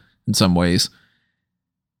Batista in some ways.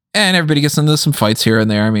 And everybody gets into some fights here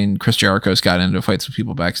and there. I mean, Chris Jericho's got into fights with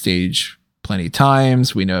people backstage plenty of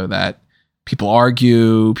times. We know that people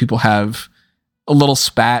argue, people have a little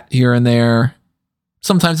spat here and there.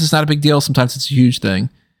 Sometimes it's not a big deal. Sometimes it's a huge thing.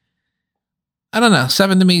 I don't know.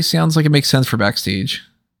 7 to me sounds like it makes sense for backstage.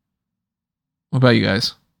 What about you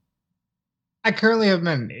guys? I currently have him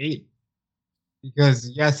at an 8 because,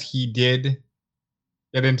 yes, he did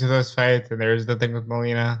get into those fights, and there's the thing with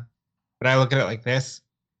Melina. But I look at it like this.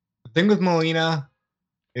 The thing with Melina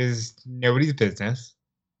is nobody's business.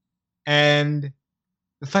 And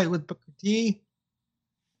the fight with Booker T,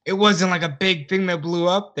 it wasn't like a big thing that blew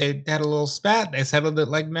up. They had a little spat. They settled it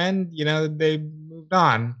like men. They moved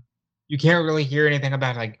on. You can't really hear anything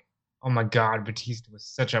about like, oh my God, Batista was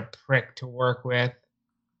such a prick to work with.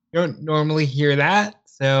 You don't normally hear that.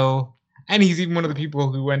 So, and he's even one of the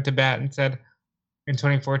people who went to bat and said in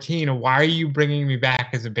 2014, why are you bringing me back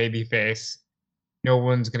as a babyface? No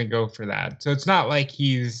one's going to go for that. So it's not like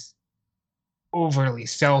he's overly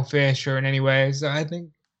selfish or in any way. So I think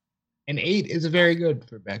an 8 is very good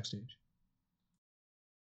for backstage.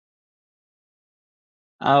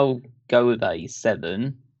 I'll go with a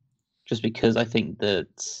 7, just because I think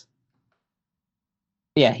that,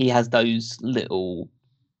 yeah, he has those little,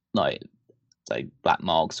 like, say, black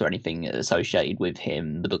marks or anything associated with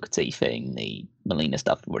him, the Booker T thing, the Melina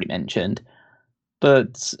stuff I've already mentioned.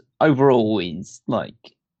 But overall, he's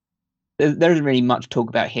like, there isn't really much talk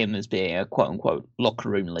about him as being a quote-unquote locker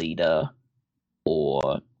room leader,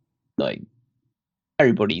 or like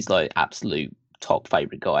everybody's like absolute top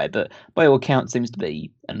favorite guy, but by all accounts seems to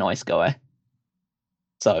be a nice guy.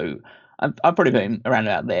 So I'd probably put him around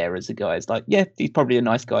about there as a guy. It's like, yeah, he's probably a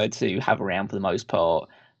nice guy to have around for the most part.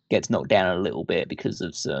 Gets knocked down a little bit because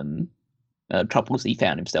of some troubles he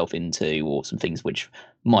found himself into, or some things which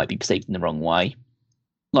might be perceived in the wrong way.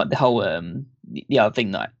 Like the whole the other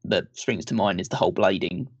thing that springs to mind is the whole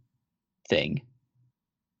blading thing.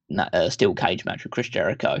 In that steel cage match with Chris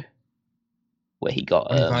Jericho, where he got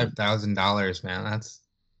 $25,000, man.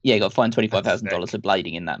 He got fined $25,000 for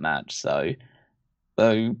blading in that match. So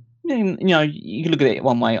you can look at it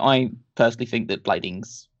one way. I personally think that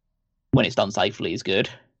blading's, when it's done safely, is good.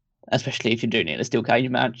 Especially if you're doing it in a steel cage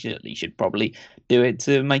match, you should probably do it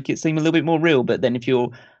to make it seem a little bit more real. But then if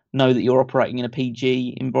you know that you're operating in a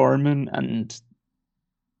PG environment and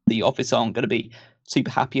the office aren't going to be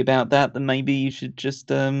super happy about that, then maybe you should just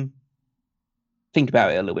think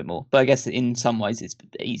about it a little bit more. But I guess in some ways it's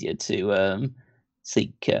easier to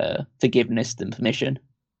seek forgiveness than permission.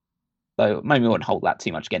 So maybe I wouldn't hold that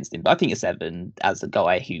too much against him. But I think a 7 as a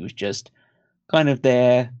guy who was just kind of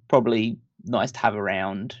there, probably nice to have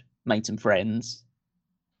around, made some friends,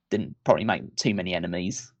 didn't probably make too many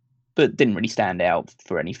enemies, but didn't really stand out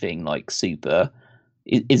for anything like super.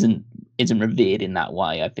 Isn't revered in that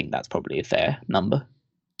way. I think that's probably a fair number.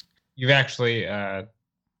 You've actually, I've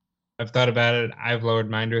thought about it. I've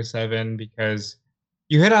lowered mine to a 7 because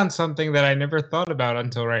you hit on something that I never thought about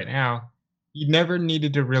until right now. You never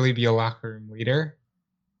needed to really be a locker room leader.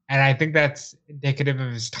 And I think that's indicative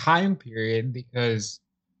of his time period, because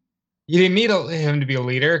you didn't need him to be a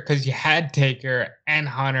leader because you had Taker and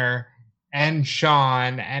Hunter and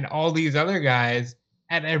Shawn and all these other guys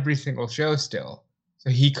at every single show still. So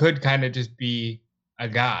he could kind of just be a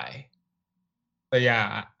guy. But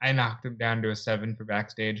yeah, I knocked him down to a 7 for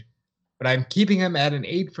backstage. But I'm keeping him at an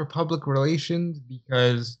 8 for public relations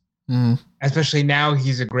because, especially now,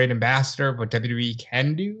 he's a great ambassador of what WWE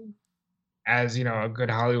can do as, a good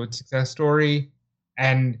Hollywood success story.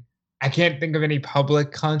 And I can't think of any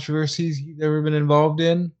public controversies he's ever been involved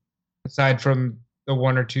in, aside from the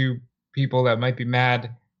one or two people that might be mad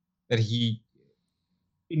that he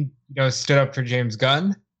stood up for James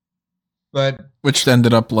Gunn. But which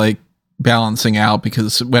ended up like balancing out,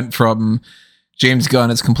 because it went from James Gunn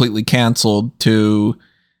is completely canceled to,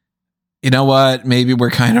 you know what, maybe we're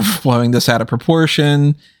kind of blowing this out of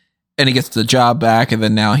proportion, and he gets the job back, and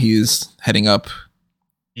then now he's heading up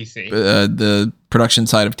DC, the production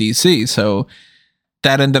side of DC. So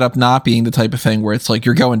that ended up not being the type of thing where it's like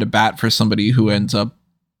you're going to bat for somebody who ends up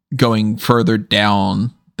going further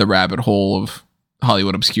down the rabbit hole of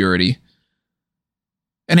Hollywood obscurity.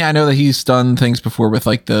 And yeah, I know that he's done things before with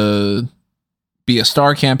like the Be a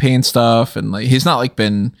Star campaign stuff, and like he's not like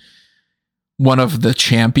been one of the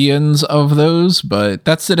champions of those, but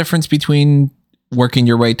that's the difference between working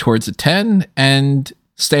your way towards a 10 and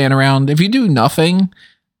staying around. If you do nothing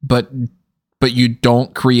but you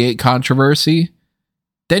don't create controversy,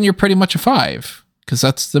 then you're pretty much a 5, because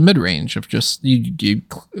that's the mid-range of just you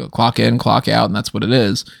clock in, clock out, and that's what it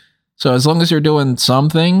is. So as long as you're doing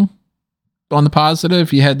something on the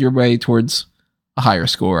positive, you head your way towards a higher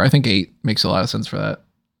score. I think 8 makes a lot of sense for that.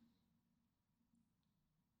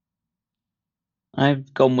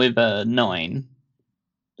 I've gone with a 9.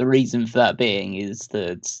 The reason for that being is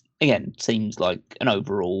that, again, seems like an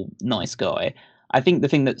overall nice guy. I think the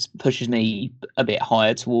thing that pushes me a bit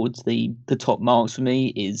higher towards the top marks for me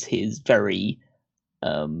is his very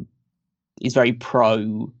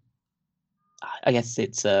pro. I guess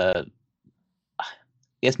it's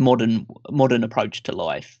modern approach to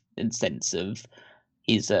life, in the sense of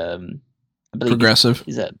his I believe progressive.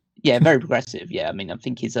 Very progressive. Yeah, I mean, I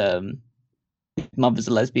think his mother's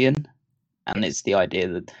a lesbian, and it's the idea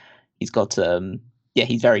that he's got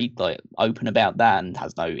he's very like open about that and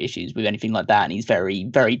has no issues with anything like that, and he's very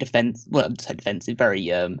very defensive,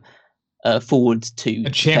 very forward to A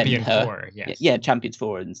champion defend her. for, yes. Yeah, champions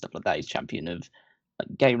for and stuff like that. He's champion of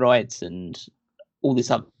like, gay rights and all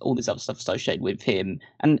this other stuff associated with him,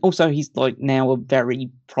 and also he's like now a very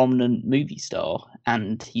prominent movie star,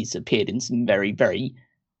 and he's appeared in some very very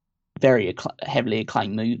very heavily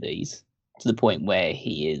acclaimed movies to the point where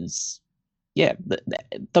he is. Yeah, the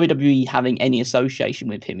WWE having any association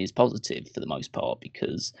with him is positive for the most part,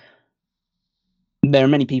 because there are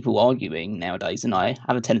many people arguing nowadays, and I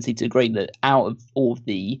have a tendency to agree, that out of all of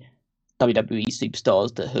the WWE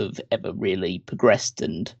superstars that have ever really progressed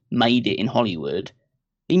and made it in Hollywood,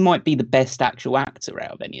 he might be the best actual actor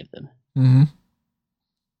out of any of them. Mm-hmm.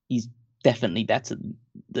 He's definitely better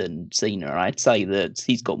than Cena. I'd say that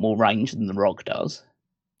he's got more range than The Rock does.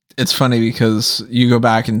 It's funny because you go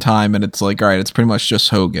back in time and it's like, all right, it's pretty much just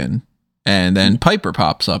Hogan. And then Piper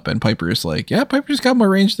pops up and Piper's like, yeah, Piper's got more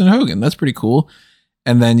range than Hogan. That's pretty cool.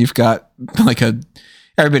 And then you've got like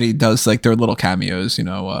everybody does like their little cameos, you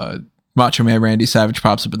know, Macho Man Randy Savage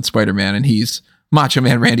pops up in Spider-Man and he's Macho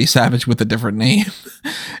Man Randy Savage with a different name.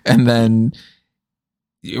 And then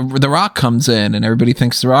The Rock comes in and everybody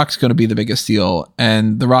thinks The Rock's going to be the biggest deal.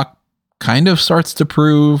 And The Rock kind of starts to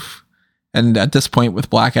prove, and at this point with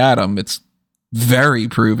Black Adam, it's very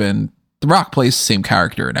proven The Rock plays the same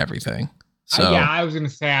character and everything. So yeah, I was going to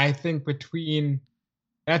say, I think between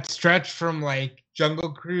that stretch from like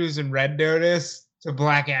Jungle Cruise and Red Notice to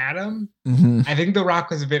Black Adam, I think The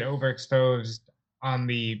Rock was a bit overexposed on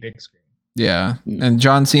the big screen. Yeah. And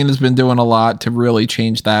John Cena's been doing a lot to really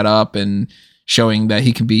change that up and showing that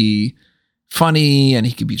he can be funny and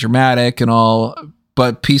he can be dramatic and all.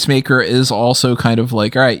 But Peacemaker is also kind of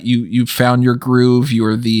like, all right, you found your groove.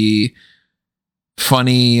 You're the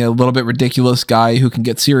funny, a little bit ridiculous guy who can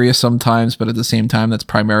get serious sometimes, but at the same time, that's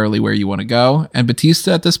primarily where you want to go. And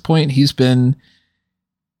Batista, at this point, he's been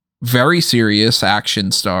very serious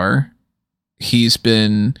action star. He's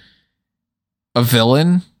been a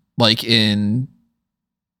villain, like in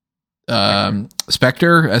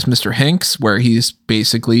Spectre as Mr. Hinks, where he's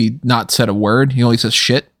basically not said a word. He only says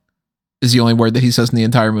shit is the only word that he says in the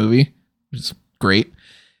entire movie, which is great.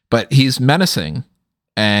 But he's menacing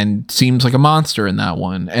and seems like a monster in that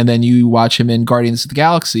one. And then you watch him in Guardians of the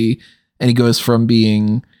Galaxy, and he goes from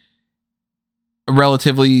being a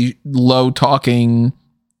relatively low-talking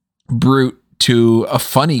brute to a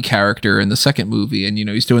funny character in the second movie. And, you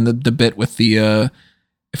know, he's doing the bit with the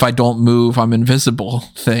if I don't move, I'm invisible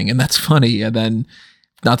thing. And that's funny. And then,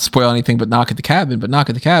 not to spoil anything, but Knock at the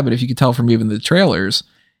Cabin, if you could tell from even the trailers,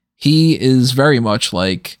 he is very much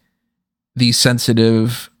like the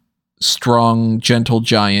sensitive, strong, gentle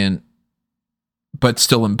giant, but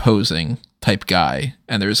still imposing type guy.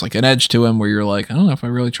 And there's like an edge to him where you're like, I don't know if I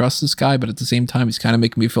really trust this guy, but at the same time, he's kind of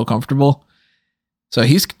making me feel comfortable. So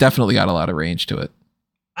he's definitely got a lot of range to it.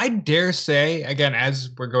 I dare say, again, as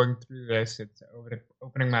we're going through this, it's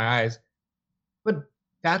opening my eyes, but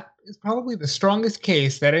that is probably the strongest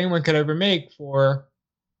case that anyone could ever make for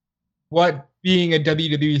what being a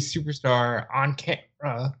WWE superstar on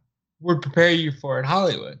camera would prepare you for in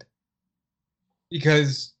Hollywood.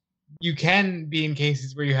 Because you can be in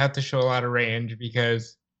cases where you have to show a lot of range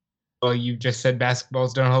because, well, you just said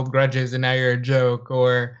basketballs don't hold grudges and now you're a joke,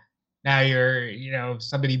 or now you're, you know,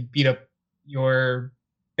 somebody beat up your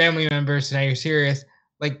family members, so now you're serious.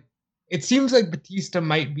 Like, it seems like Batista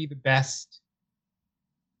might be the best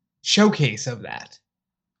showcase of that.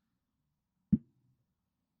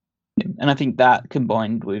 And I think that,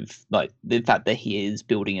 combined with like the fact that he is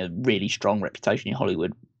building a really strong reputation in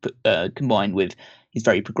Hollywood, combined with his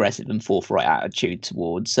very progressive and forthright attitude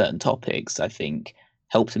towards certain topics, I think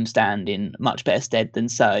helps him stand in much better stead than,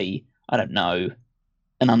 say, I don't know,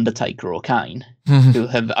 an Undertaker or Kane, who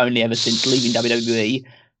have only ever since leaving WWE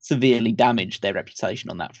severely damaged their reputation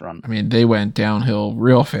on that front. I mean, they went downhill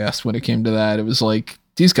real fast when it came to that. It was like,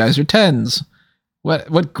 these guys are 10s.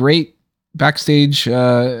 What great backstage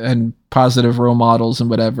and positive role models and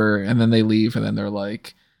whatever. And then they leave and then they're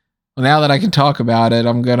like, well, now that I can talk about it,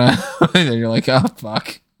 I'm gonna. And you're like, oh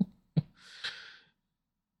fuck.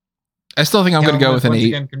 I still think I'm gonna go with an 8.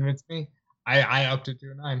 Again, convinced me. I upped it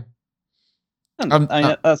to a 9.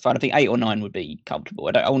 That's fine. I think 8 or 9 would be comfortable.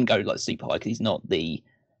 I wouldn't go like super high because he's not the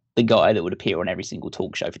guy that would appear on every single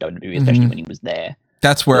talk show for WWE, especially when he was there.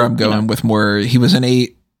 That's where I'm going with more. He was an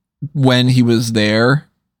 8 when he was there,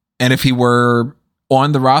 and if he were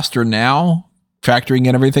on the roster now, factoring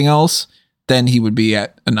in everything else, then he would be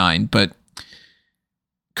at a 9. But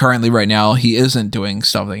currently, right now, he isn't doing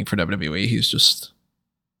something for WWE. He's just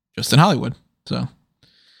just in Hollywood. So,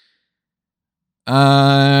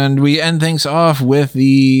 and we end things off with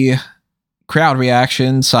the crowd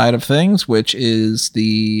reaction side of things, which is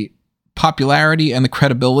the popularity and the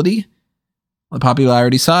credibility. On the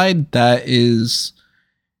popularity side, that is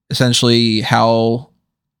essentially how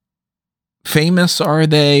famous are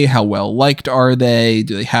they? How well liked are they?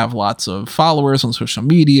 Do they have lots of followers on social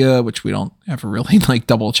media, which we don't ever really like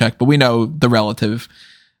double check, but we know the relative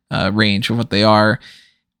range of what they are.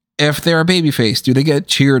 If they're a babyface, do they get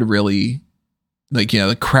cheered really? Like,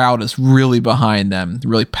 the crowd is really behind them,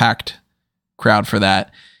 really packed crowd for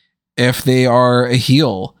that. If they are a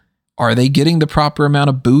heel, are they getting the proper amount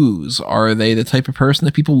of boos? Are they the type of person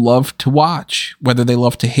that people love to watch, whether they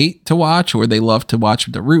love to hate to watch or they love to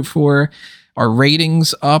watch to root for? Are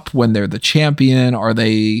ratings up when they're the champion? Are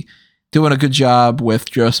they doing a good job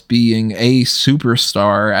with just being a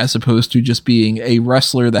superstar as opposed to just being a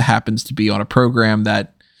wrestler that happens to be on a program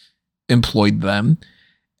that employed them?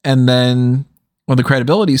 And then on the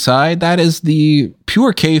credibility side, that is the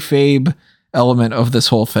pure kayfabe element of this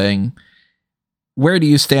whole thing. Where do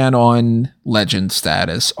you stand on legend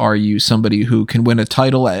status? Are you somebody who can win a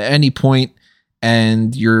title at any point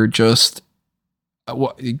and you're just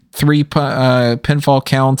 3 pinfall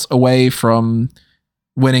counts away from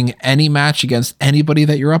winning any match against anybody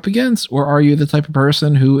that you're up against? Or are you the type of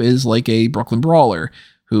person who is like a Brooklyn Brawler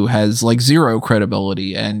who has like zero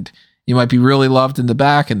credibility, and you might be really loved in the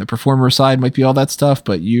back and the performer side might be all that stuff,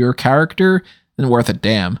 but your character isn't worth a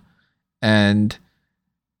damn? And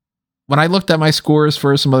when I looked at my scores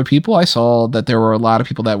for some other people, I saw that there were a lot of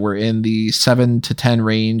people that were in the 7 to 10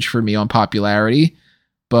 range for me on popularity.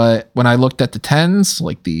 But when I looked at the 10s,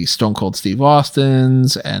 like the Stone Cold Steve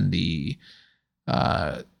Austins and the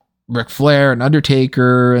Ric Flair and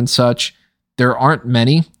Undertaker and such, there aren't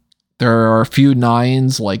many. There are a few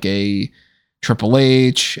 9s like a Triple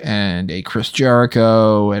H and a Chris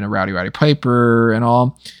Jericho and a Rowdy Piper and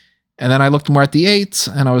all. And then I looked more at the 8s,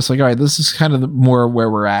 and I was like, all right, this is kind of more where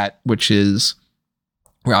we're at, which is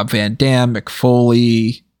Rob Van Dam, Mick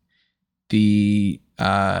Foley, the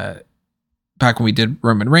back when we did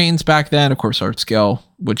Roman Reigns back then. Of course, our scale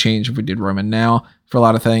would change if we did Roman now for a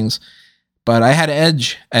lot of things. But I had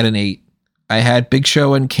Edge at an 8. I had Big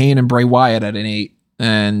Show and Kane and Bray Wyatt at an 8.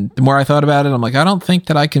 And the more I thought about it, I'm like, I don't think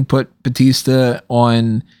that I can put Batista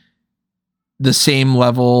on the same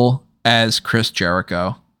level as Chris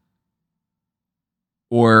Jericho,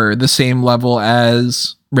 or the same level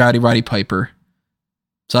as Rowdy Piper.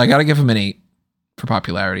 So I got to give him an 8 for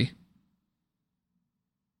popularity.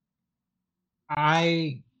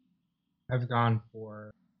 I have gone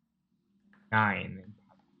for 9.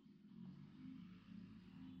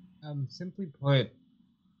 Simply put,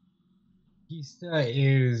 Batista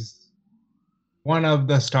is one of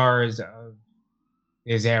the stars of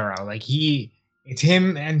his era. Like, it's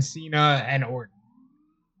him and Cena and Orton,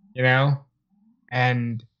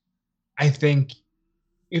 And I think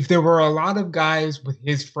if there were a lot of guys with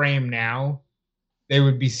his frame now, they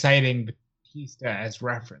would be citing Batista as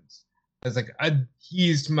reference. As like,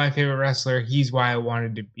 he's my favorite wrestler. He's why I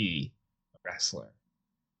wanted to be a wrestler.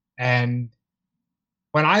 And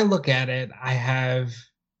when I look at it, I have,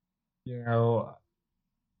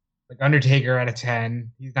 like Undertaker at a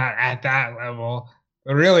 10. He's not at that level.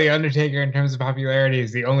 But really, Undertaker, in terms of popularity,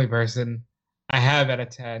 is the only person I have at a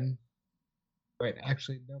 10. Wait,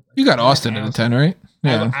 actually, no. You got Austin at a 10, right?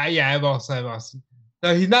 Yeah. I have Austin.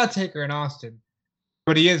 So he's not Taker and Austin,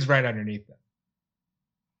 but he is right underneath them.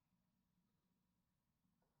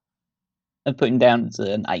 I put him down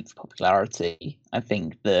to an 8 for popularity. I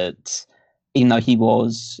think that even though he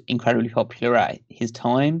was incredibly popular at his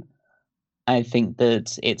time, I think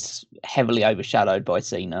that it's heavily overshadowed by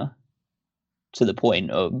Cena to the point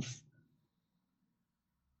of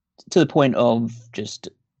just,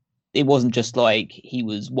 it wasn't just like he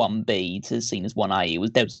was 1B to Cena's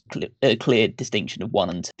 1A. There was a clear distinction of 1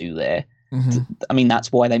 and 2 there. Mm-hmm. I mean,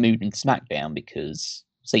 that's why they moved him to SmackDown, because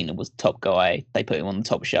Cena was the top guy. They put him on the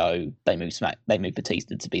top show. They moved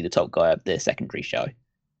Batista to be the top guy of the secondary show.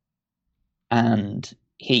 And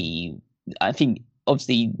I think,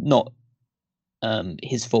 obviously not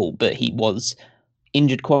his fault, but he was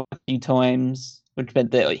injured quite a few times, which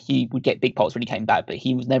meant that he would get big parts when he came back, but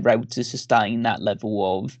he was never able to sustain that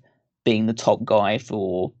level of being the top guy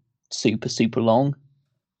for super, super long,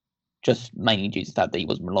 just mainly due to the fact that he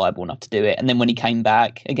wasn't reliable enough to do it. And then when he came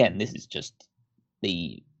back, again, this is just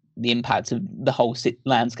the impact of the whole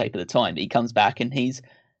landscape at the time, but he comes back and he's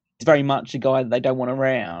very much a guy that they don't want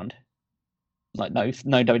around. Like, no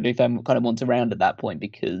WWE fan kind of wants around at that point,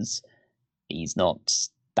 because he's not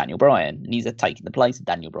Daniel Bryan, and he's taking the place of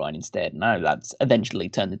Daniel Bryan instead. No, that's eventually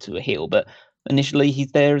turned into a heel, but initially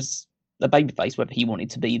he's there as a babyface, whether he wanted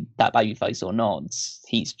to be that babyface or not.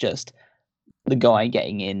 He's just the guy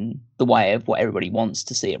getting in the way of what everybody wants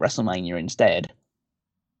to see at WrestleMania instead.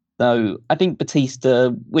 So I think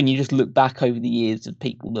Batista, when you just look back over the years of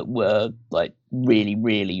people that were like really,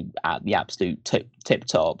 really at the absolute tip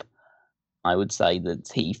top, I would say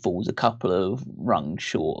that he falls a couple of rungs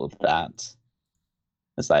short of that.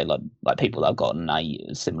 I say like people that have gotten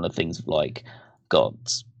similar things like got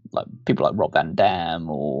like people like Rob Van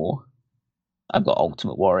Dam, or I've got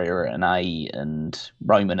Ultimate Warrior at an A and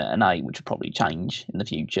Roman at an A, which will probably change in the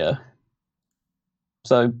future.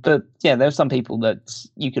 So, but yeah, there are some people that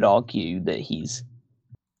you could argue that he's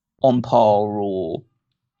on par or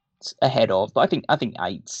ahead of, but I think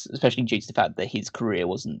 8, especially due to the fact that his career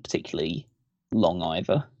wasn't particularly long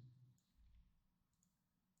either.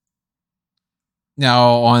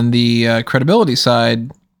 Now, on the credibility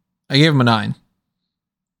side, I gave him a 9.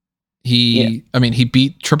 He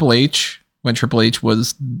beat Triple H when Triple H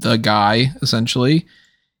was the guy, essentially.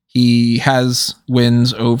 He has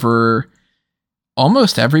wins over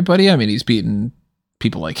almost everybody. I mean, he's beaten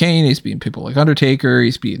people like Kane. He's beaten people like Undertaker.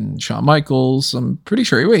 He's beaten Shawn Michaels. I'm pretty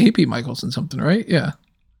sure. He beat Michaels in something, right? Yeah.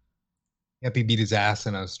 Yep, he beat his ass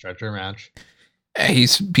in a stretcher match.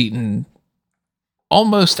 He's beaten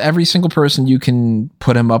almost every single person you can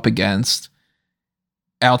put him up against,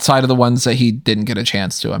 outside of the ones that he didn't get a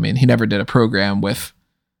chance to. I mean, he never did a program with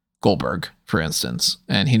Goldberg, for instance,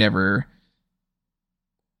 and he never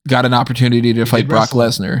got an opportunity to fight Brock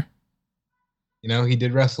Lesnar. You know, he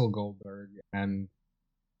did wrestle Goldberg, and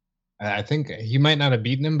I think he might not have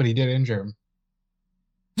beaten him, but he did injure him.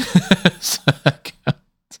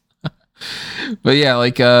 But yeah,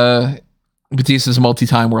 like Batista's a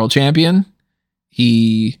multi-time world champion.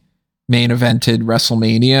 He main evented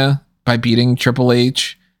WrestleMania by beating Triple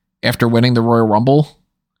H after winning the Royal Rumble.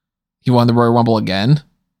 He won the Royal Rumble again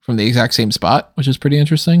from the exact same spot, which is pretty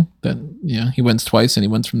interesting. That, yeah, he wins twice and he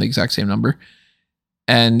wins from the exact same number.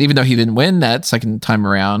 And even though he didn't win that second time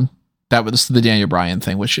around, that was the Daniel Bryan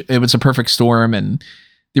thing, which it was a perfect storm. And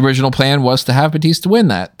the original plan was to have Batista win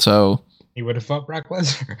that. So he would have fought Brock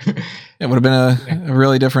Lesnar. It would have been a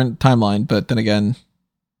really different timeline. But then again,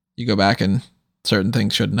 you go back and certain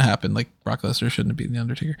things shouldn't happen. Like Brock Lesnar shouldn't have beaten The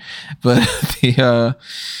Undertaker. But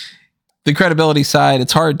the credibility side,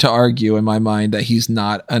 it's hard to argue in my mind that he's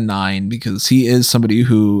not a 9, because he is somebody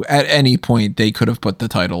who at any point they could have put the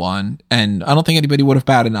title on, and I don't think anybody would have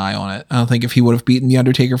batted an eye on it. I don't think if he would have beaten The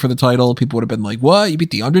Undertaker for the title, people would have been like, what? You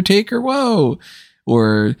beat The Undertaker? Whoa.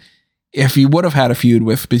 Or if he would have had a feud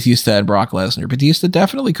with Batista and Brock Lesnar, Batista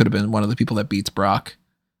definitely could have been one of the people that beats Brock.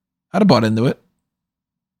 I'd have bought into it.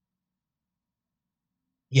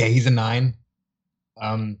 Yeah, he's a 9.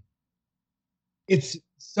 It's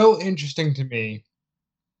so interesting to me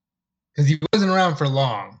because he wasn't around for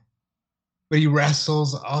long, but he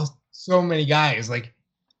wrestles so many guys. Like,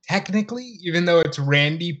 technically, even though it's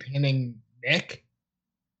Randy pinning Nick,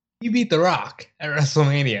 he beat The Rock at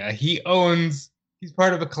WrestleMania. He's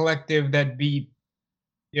part of a collective that beat,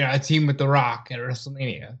 a team with The Rock at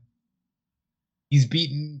WrestleMania. He's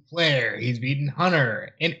beaten Flair. He's beaten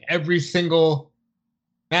Hunter in every single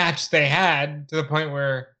match they had, to the point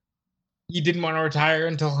where he didn't want to retire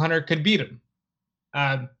until Hunter could beat him.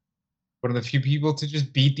 One of the few people to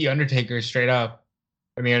just beat The Undertaker straight up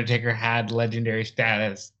when The Undertaker had legendary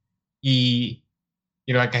status. He,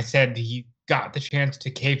 like I said, he got the chance to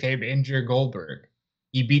kayfabe injure Goldberg.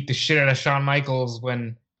 He beat the shit out of Shawn Michaels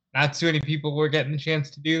when not too many people were getting the chance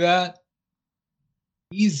to do that.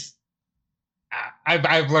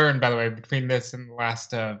 I've learned, by the way, between this and the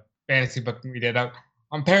last fantasy book we did, I'm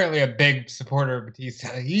apparently a big supporter of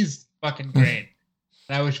Batista. He's fucking great.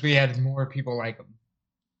 And I wish we had more people like him.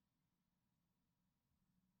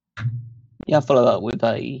 Yeah, I follow that with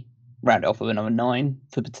a round off with a number 9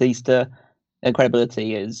 for Batista. Their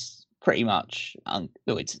credibility is pretty much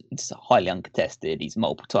it's highly uncontested. He's a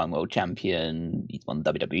multiple-time world champion. He's won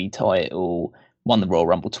the WWE title, won the Royal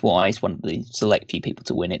Rumble twice, one of the select few people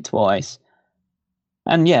to win it twice.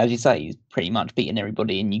 And yeah, as you say, he's pretty much beaten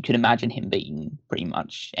everybody, and you can imagine him beating pretty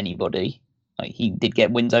much anybody. Like, he did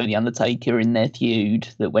get wins over The Undertaker in their feud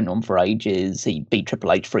that went on for ages. He beat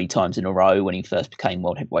Triple H 3 times in a row when he first became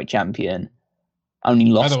World Heavyweight Champion. Only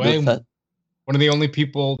lost. By the way, one of the only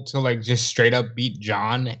people to just straight up beat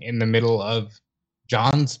John in the middle of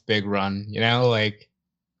John's big run.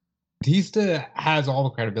 Batista has all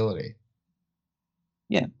the credibility.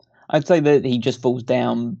 Yeah. I'd say that he just falls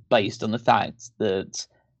down based on the fact that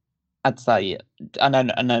I'd say, I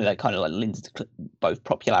know that kind of like lends to both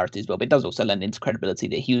popularity as well, but it does also lend into credibility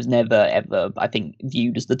that he was never ever, I think,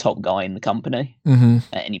 viewed as the top guy in the company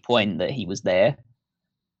at any point that he was there.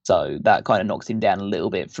 So that kind of knocks him down a little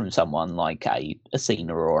bit from someone like a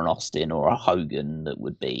Cena or an Austin or a Hogan that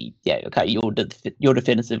would be, yeah, okay, you're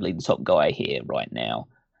definitively the top guy here right now.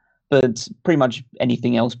 But pretty much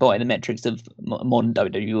anything else by the metrics of modern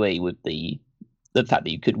WWE with the fact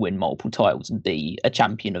that you could win multiple titles and be a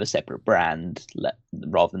champion of a separate brand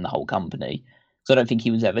rather than the whole company. So I don't think he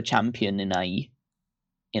was ever champion in a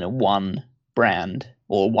one brand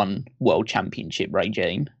or one world championship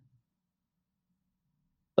regime.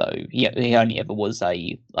 So he only ever was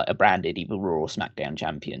a branded either Raw or SmackDown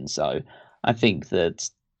champion. So I think that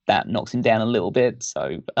knocks him down a little bit.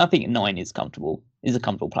 So I think 9 is comfortable. Is a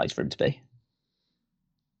comfortable place for him to be.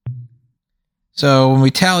 So when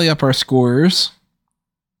we tally up our scores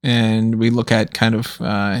and we look at kind of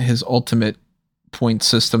his ultimate point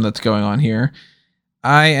system that's going on here,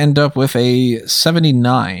 I end up with a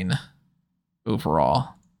 79 overall.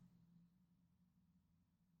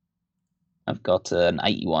 I've got an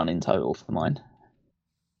 81 in total for mine.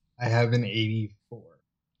 I have an 84.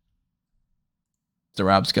 So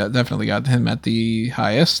Rob's definitely got him at the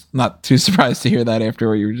highest. Not too surprised to hear that after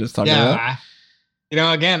what you were just talking about.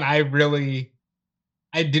 Again, I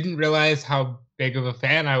didn't realize how big of a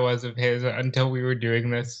fan I was of his until we were doing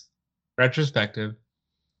this retrospective.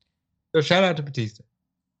 So shout out to Batista.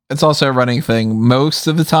 It's also a running thing. Most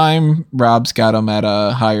of the time, Rob's got him at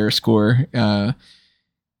a higher score. I'm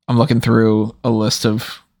looking through a list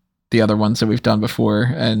of the other ones that we've done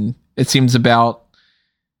before, and it seems about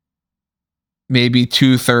maybe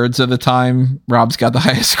 2/3 of the time, Rob's got the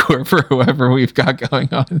highest score for whoever we've got going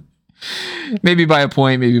on. Maybe by a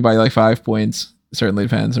point, maybe by like 5 points. It certainly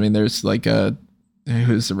depends. I mean, there's like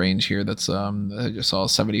who's the range here? That's I just saw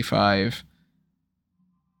 75.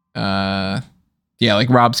 Yeah, like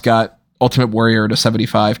Rob's got Ultimate Warrior at a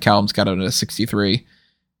 75. Callum's got it at a 63.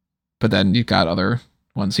 But then you've got other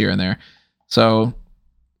ones here and there. So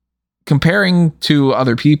comparing to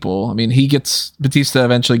other people, I mean, Batista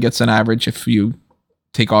eventually gets an average. If you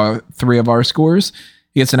take all 3 of our scores,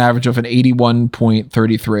 he gets an average of an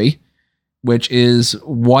 81.33, which is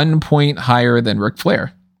 1 point higher than Ric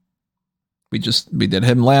Flair. We did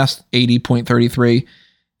him last, 80.33.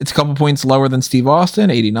 It's a couple points lower than Steve Austin,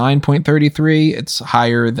 89.33. It's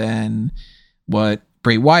higher than what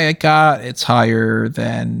Bray Wyatt got. It's higher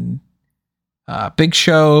than Big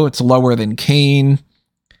Show. It's lower than Kane.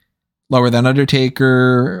 Lower than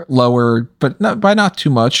Undertaker, lower, but not too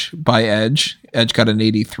much, by Edge. Edge got an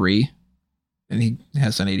 83, and he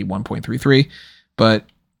has an 81.33. But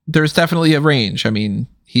there's definitely a range. I mean,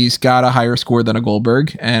 he's got a higher score than a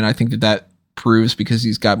Goldberg, and I think that proves because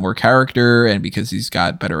he's got more character and because he's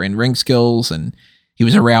got better in-ring skills, and he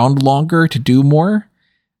was around longer to do more,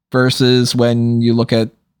 versus when you look at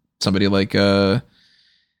somebody like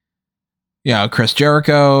Chris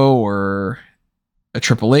Jericho or a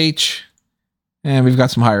Triple H, and we've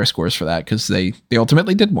got some higher scores for that because they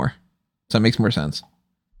ultimately did more. So that makes more sense.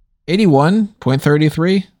 81.33,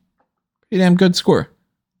 pretty damn good score,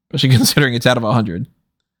 especially considering it's out of 100.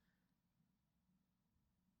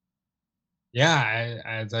 Yeah,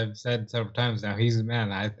 as I've said several times now, he's a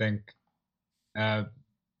man. I think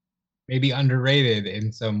maybe underrated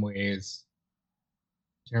in some ways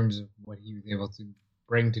in terms of what he was able to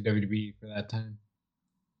bring to WWE for that time.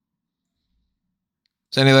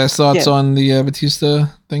 So any last thoughts on the Batista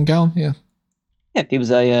thing, Callum? Yeah, he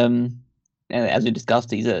was as we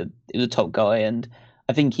discussed, he was a top guy, and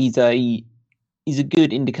I think he's a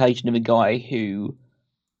good indication of a guy who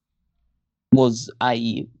was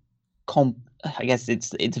I guess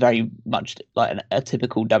it's very much like a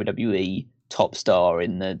typical WWE top star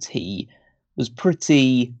in that he was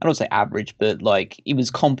pretty, I don't say average, but like he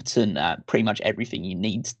was competent at pretty much everything you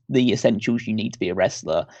need, the essentials you need to be a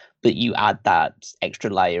wrestler, but you add that extra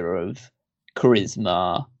layer of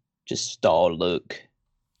charisma, just star look,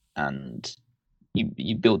 and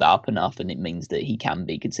you build that up enough, and it means that he can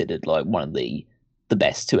be considered like one of the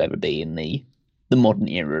best to ever be in the modern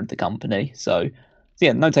era of the company. So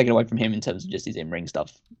yeah, no taking away from him in terms of just his in-ring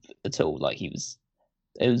stuff at all. Like he was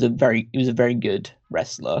a very good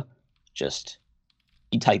wrestler. Just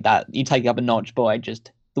you take up a notch by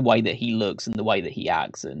just the way that he looks and the way that he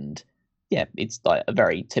acts, and yeah, it's like a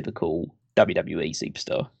very typical WWE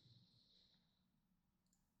superstar.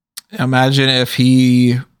 Imagine if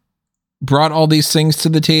he brought all these things to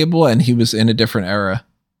the table and he was in a different era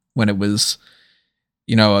when it was,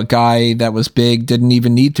 a guy that was big, didn't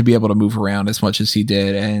even need to be able to move around as much as he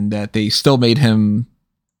did, and that they still made him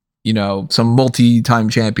some multi-time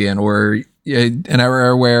champion, or an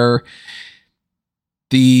era where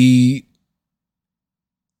the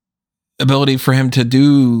ability for him to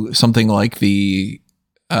do something like the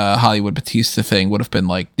Hollywood Batista thing would have been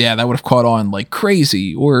like, yeah, that would have caught on like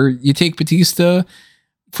crazy. Or you take Batista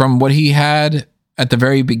from what he had at the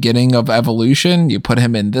very beginning of Evolution, you put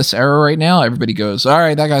him in this era right now, everybody goes, all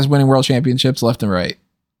right, that guy's winning world championships left and right.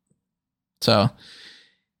 So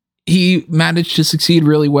he managed to succeed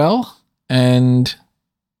really well. And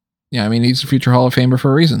yeah, I mean, he's a future Hall of Famer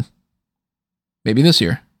for a reason. Maybe this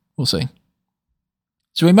year. We'll see.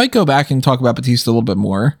 So we might go back and talk about Batista a little bit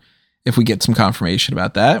more if we get some confirmation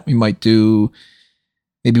about that. We might do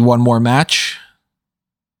maybe one more match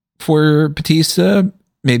for Batista.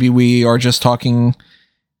 Maybe we are just talking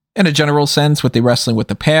in a general sense with the Wrestling with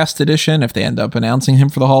the Past edition. If they end up announcing him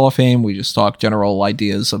for the Hall of Fame, we just talk general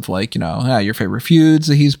ideas of like, your favorite feuds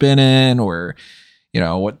that he's been in, or,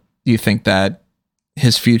 what do you think that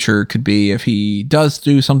his future could be if he does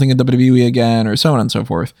do something in WWE again, or so on and so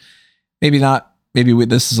forth. Maybe not. Maybe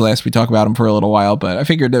this is the last we talk about him for a little while, but I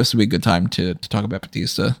figured this would be a good time to talk about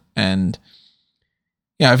Batista. And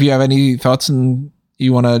yeah, if you have any thoughts and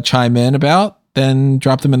you want to chime in about, then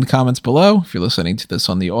drop them in the comments below. If you're listening to this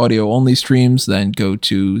on the audio only streams, then go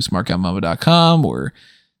to smartguymama.com or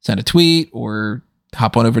send a tweet or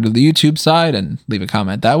hop on over to the YouTube side and leave a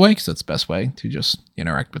comment that way, because that's the best way to just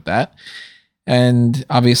interact with that. And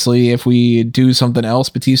obviously, if we do something else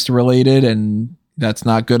Batista related and that's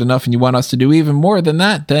not good enough and you want us to do even more than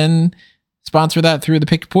that, then sponsor that through the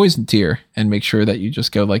Pick Poison tier and make sure that you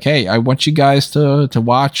just go like, hey, I want you guys to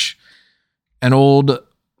watch an old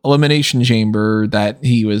Elimination Chamber that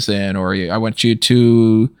he was in, or I want you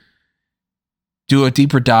to do a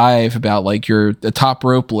deeper dive about like the top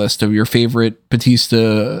rope list of your favorite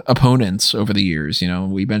Batista opponents over the years.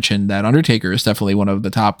 We mentioned that Undertaker is definitely one of the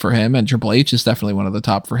top for him, and Triple H is definitely one of the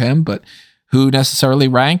top for him, but who necessarily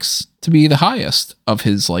ranks to be the highest of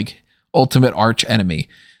his like ultimate arch enemy?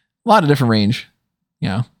 A lot of different range,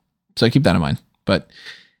 so keep that in mind. But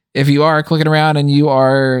if you are clicking around and you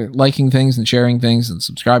are liking things and sharing things and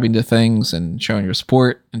subscribing to things and showing your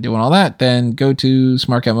support and doing all that, then go to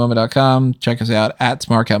smartcatmoment.com. Check us out at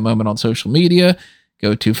smartcatmoment on social media.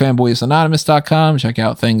 Go to fanboysanonymous.com. Check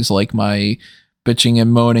out things like my bitching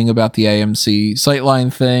and moaning about the AMC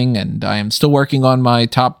Sightline thing. And I am still working on my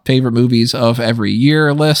top favorite movies of every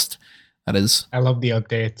year list. That is... I love the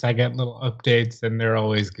updates. I get little updates and they're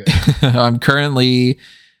always good. I'm currently...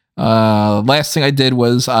 last thing I did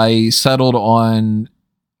was I settled on...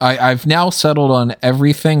 I've now settled on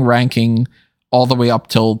everything ranking all the way up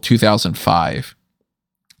till 2005.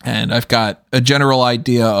 And I've got a general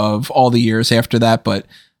idea of all the years after that, but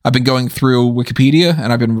I've been going through Wikipedia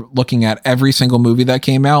and I've been looking at every single movie that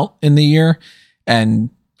came out in the year. And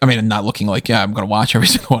I mean, not looking like, yeah, I'm going to watch every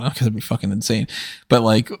single one because it'd be fucking insane. But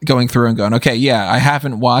like going through and going, okay, yeah, I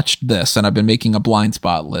haven't watched this. And I've been making a blind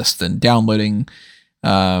spot list and downloading,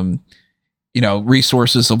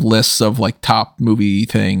 resources of lists of like top movie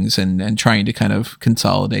things and trying to kind of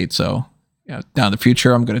consolidate. So down in the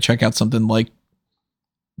future, I'm going to check out something like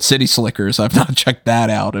City Slickers. I've not checked that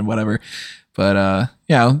out and whatever. But,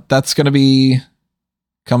 that's going to be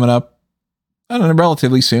coming up, I don't know,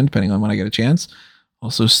 relatively soon, depending on when I get a chance.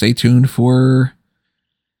 Also, stay tuned for,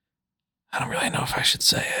 I don't really know if I should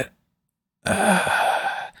say it.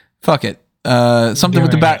 Fuck it. Something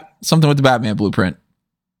with the Batman blueprint.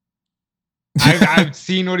 I've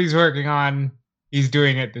seen what he's working on. He's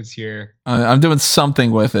doing it this year. I'm doing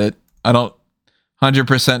something with it. I don't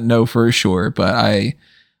 100% know for sure, but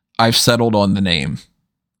I've settled on the name.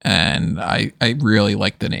 And I really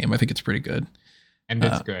like the name. I think it's pretty good. And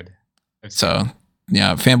it's good. So,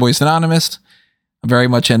 yeah, Fanboys Anonymous. I'm very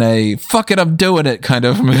much in a fuck it, I'm doing it kind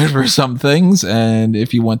of mood for some things. And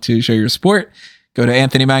if you want to show your support, go to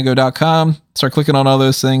anthonymango.com. Start clicking on all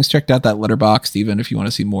those things. Check out that Letterboxd, even if you want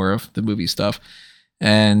to see more of the movie stuff.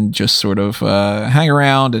 And just sort of hang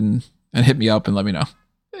around and hit me up and let me know.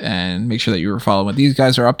 And make sure that you are following what these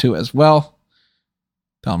guys are up to as well.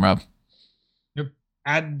 Tell them, Rob.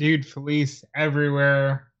 At Dude Felice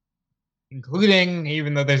everywhere, including,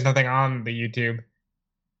 even though there's nothing on the YouTube,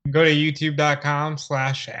 go to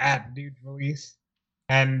youtube.com/@DudeFelice,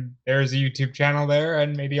 and there's a YouTube channel there,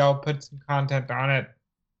 and maybe I'll put some content on it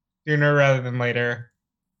sooner rather than later.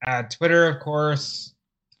 Twitter, of course,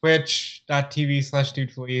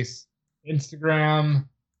 twitch.tv/DudeFelice, Instagram.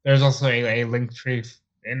 There's also a link tree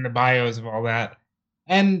in the bios of all that.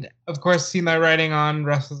 And, of course, see my writing on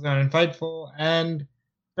WrestleZone and Fightful, and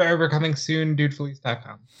forever coming soon,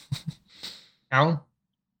 dudefelice.com. Alan?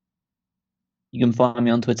 You can find me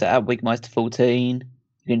on Twitter at Wigmeister14.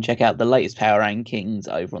 You can check out the latest power rankings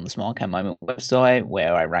over on the SmartCam Moment website,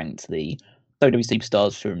 where I ranked the WWE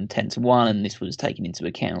superstars from 10 to 1, and this was taking into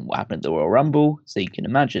account what happened at the Royal Rumble. So you can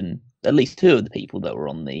imagine at least 2 of the people that were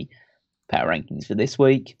on the power rankings for this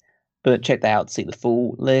week. But check that out to see the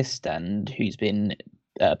full list and who's been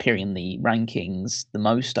appearing in the rankings the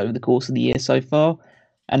most over the course of the year so far.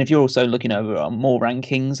 And if you're also looking over more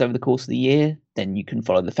rankings over the course of the year, then you can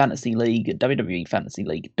follow the Fantasy League at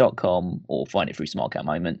wwefantasyleague.com or find it through SmartCat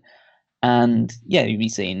Moment. And yeah, you'll be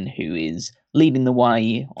seeing who is leading the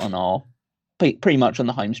way on our pretty much on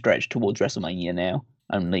the home stretch towards WrestleMania now.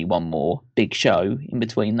 Only one more big show in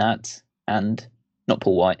between that, and not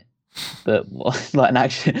Paul White, but like an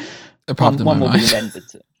action. One more big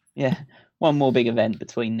event. One more big event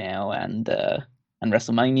between now and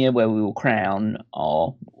WrestleMania, where we will crown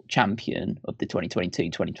our champion of the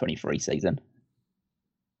 2022-2023 season.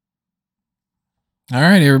 All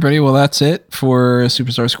right, everybody. Well, that's it for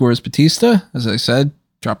Superstar Scores Batista. As I said,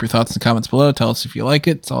 drop your thoughts in the comments below. Tell us if you like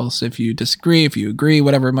it. Tell us if you disagree, if you agree,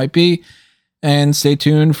 whatever it might be. And stay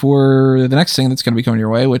tuned for the next thing that's going to be coming your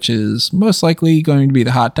way, which is most likely going to be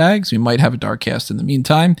the hot tags. We might have a dark cast in the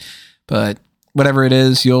meantime, but whatever it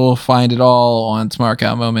is, you'll find it all on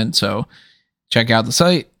SmartCat Moment. So check out the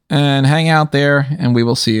site and hang out there, and we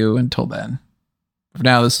will see you until then. For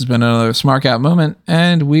now, this has been another SmartCat Moment,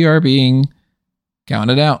 and we are being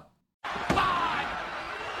counted out.